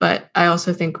advance. But I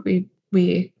also think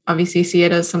we obviously see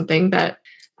it as something that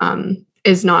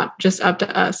is not just up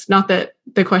to us. Not that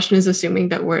the question is assuming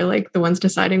that we're like the ones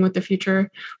deciding what the future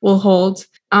will hold,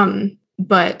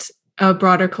 but a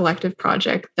broader collective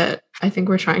project that I think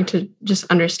we're trying to just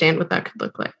understand what that could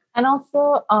look like. And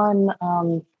also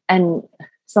and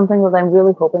something that I'm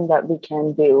really hoping that we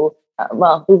can do,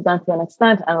 we've done to an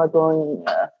extent, and we're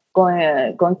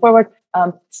going forward,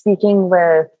 speaking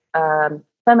with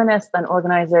feminists and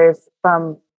organizers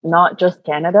from not just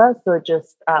Canada, so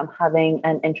just having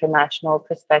an international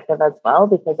perspective as well,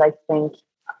 because I think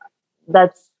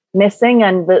that's missing.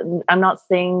 And I'm not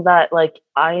saying that like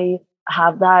I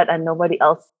have that and nobody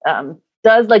else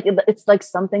does. Like it's like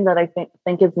something that I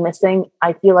think is missing.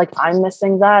 I feel like I'm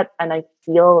missing that, and I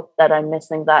feel that I'm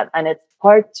missing that, and it's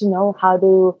hard to know how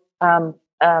to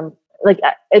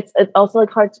it's also like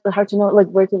hard to know like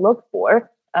where to look for.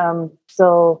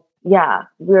 So yeah,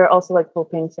 we're also like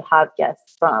hoping to have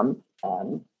guests from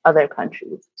other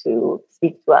countries to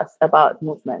speak to us about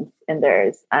movements in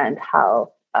theirs and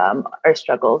how our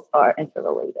struggles are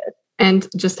interrelated. And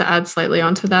just to add slightly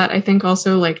onto that, I think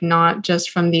also like not just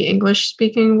from the English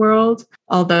speaking world,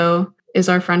 although is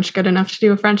our French good enough to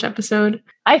do a French episode?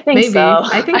 I think maybe. So.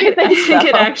 I think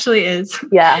it actually is.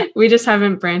 Yeah. We just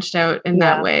haven't branched out in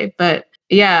that way. But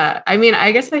yeah, I mean,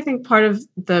 I guess I think part of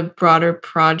the broader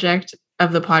project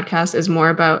of the podcast is more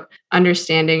about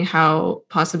understanding how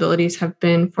possibilities have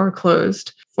been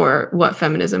foreclosed for what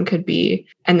feminism could be,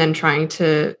 and then trying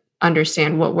to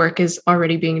understand what work is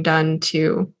already being done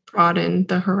to broaden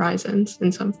the horizons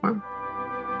in some form.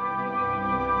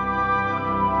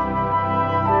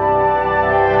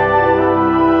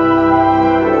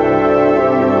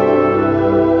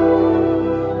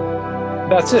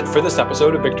 That's it for this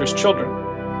episode of Victor's Children.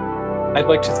 I'd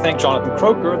like to thank Jonathan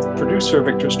Croker, the producer of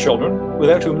Victor's Children,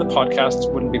 without whom the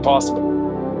podcast wouldn't be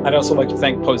possible. I'd also like to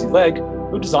thank Posey Legg,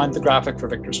 who designed the graphic for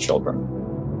Victor's Children.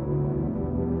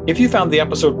 If you found the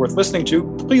episode worth listening to,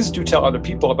 please do tell other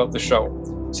people about the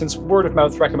show, since word of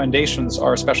mouth recommendations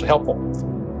are especially helpful.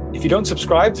 If you don't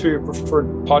subscribe through your preferred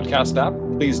podcast app,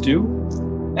 please do.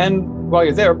 And while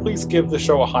you're there, please give the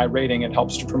show a high rating. It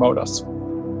helps to promote us.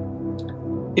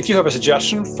 If you have a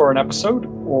suggestion for an episode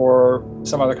or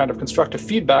some other kind of constructive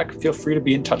feedback, feel free to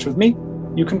be in touch with me.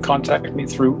 You can contact me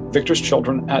through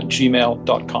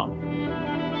victorschildren@gmail.com.